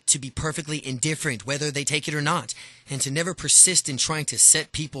given it, to be perfectly indifferent whether they take it or not, and to never persist in trying to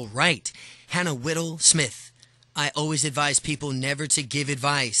set people right. Hannah Whittle Smith. I always advise people never to give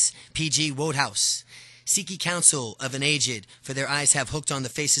advice. P.G. Wodehouse. Seek ye counsel of an aged, for their eyes have hooked on the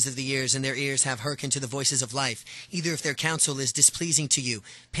faces of the ears, and their ears have hearkened to the voices of life. Either if their counsel is displeasing to you,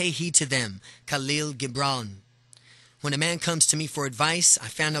 pay heed to them. Khalil Gibran. When a man comes to me for advice, I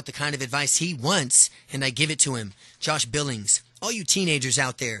found out the kind of advice he wants, and I give it to him. Josh Billings. All you teenagers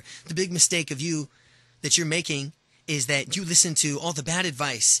out there, the big mistake of you that you're making is that you listen to all the bad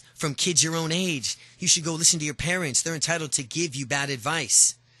advice from kids your own age. You should go listen to your parents. They're entitled to give you bad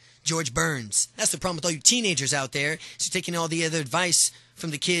advice. George Burns. That's the problem with all you teenagers out there. So you're taking all the other advice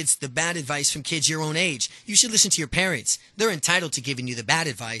from the kids, the bad advice from kids your own age. You should listen to your parents. They're entitled to giving you the bad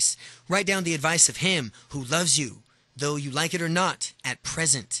advice. Write down the advice of him who loves you, though you like it or not, at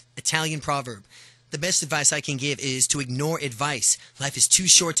present. Italian proverb. The best advice I can give is to ignore advice. Life is too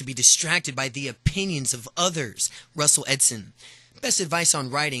short to be distracted by the opinions of others. Russell Edson. Best advice on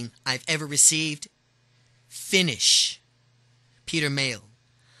writing I've ever received? Finish. Peter Mayle.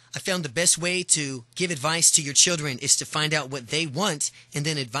 I found the best way to give advice to your children is to find out what they want and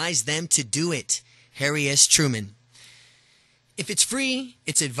then advise them to do it. Harry S. Truman. If it's free,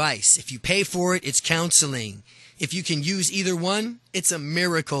 it's advice. If you pay for it, it's counseling. If you can use either one, it's a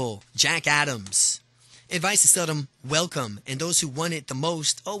miracle. Jack Adams. Advice is seldom welcome, and those who want it the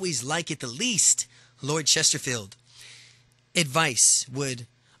most always like it the least. Lord Chesterfield. Advice would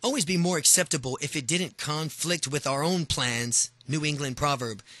always be more acceptable if it didn't conflict with our own plans. New England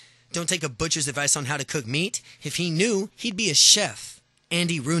proverb. Don't take a butcher's advice on how to cook meat. If he knew, he'd be a chef.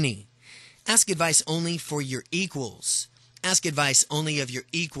 Andy Rooney. Ask advice only for your equals. Ask advice only of your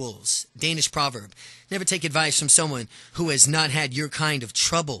equals. Danish proverb. Never take advice from someone who has not had your kind of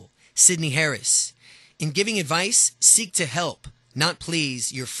trouble. Sidney Harris. In giving advice, seek to help, not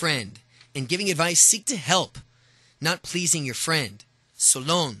please your friend. In giving advice, seek to help, not pleasing your friend.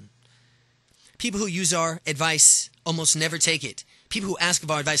 Solon. People who use our advice almost never take it. People who ask of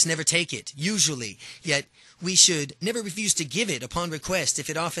our advice never take it, usually. Yet, we should never refuse to give it upon request if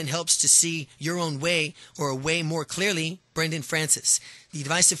it often helps to see your own way or a way more clearly. Brendan Francis. The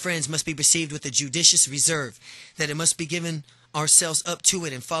advice of friends must be received with a judicious reserve, that it must be given ourselves up to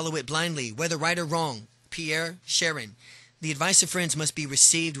it and follow it blindly, whether right or wrong. Pierre Sharon. The advice of friends must be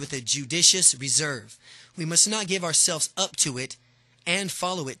received with a judicious reserve. We must not give ourselves up to it and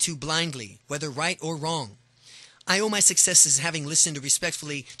follow it too blindly, whether right or wrong. I owe my successes having listened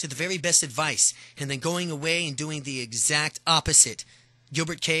respectfully to the very best advice and then going away and doing the exact opposite.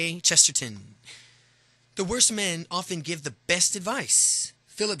 Gilbert K. Chesterton. The worst men often give the best advice.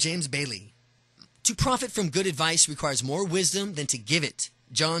 Philip James Bailey. To profit from good advice requires more wisdom than to give it.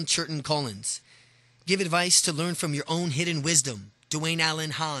 John Churton Collins. Give advice to learn from your own hidden wisdom. Dwayne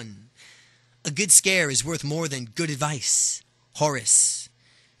Allen Hahn. A good scare is worth more than good advice. Horace.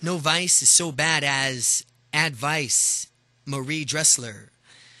 No vice is so bad as advice. Marie Dressler.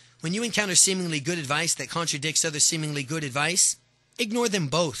 When you encounter seemingly good advice that contradicts other seemingly good advice, ignore them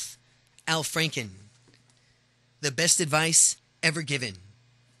both. Al Franken. The best advice ever given.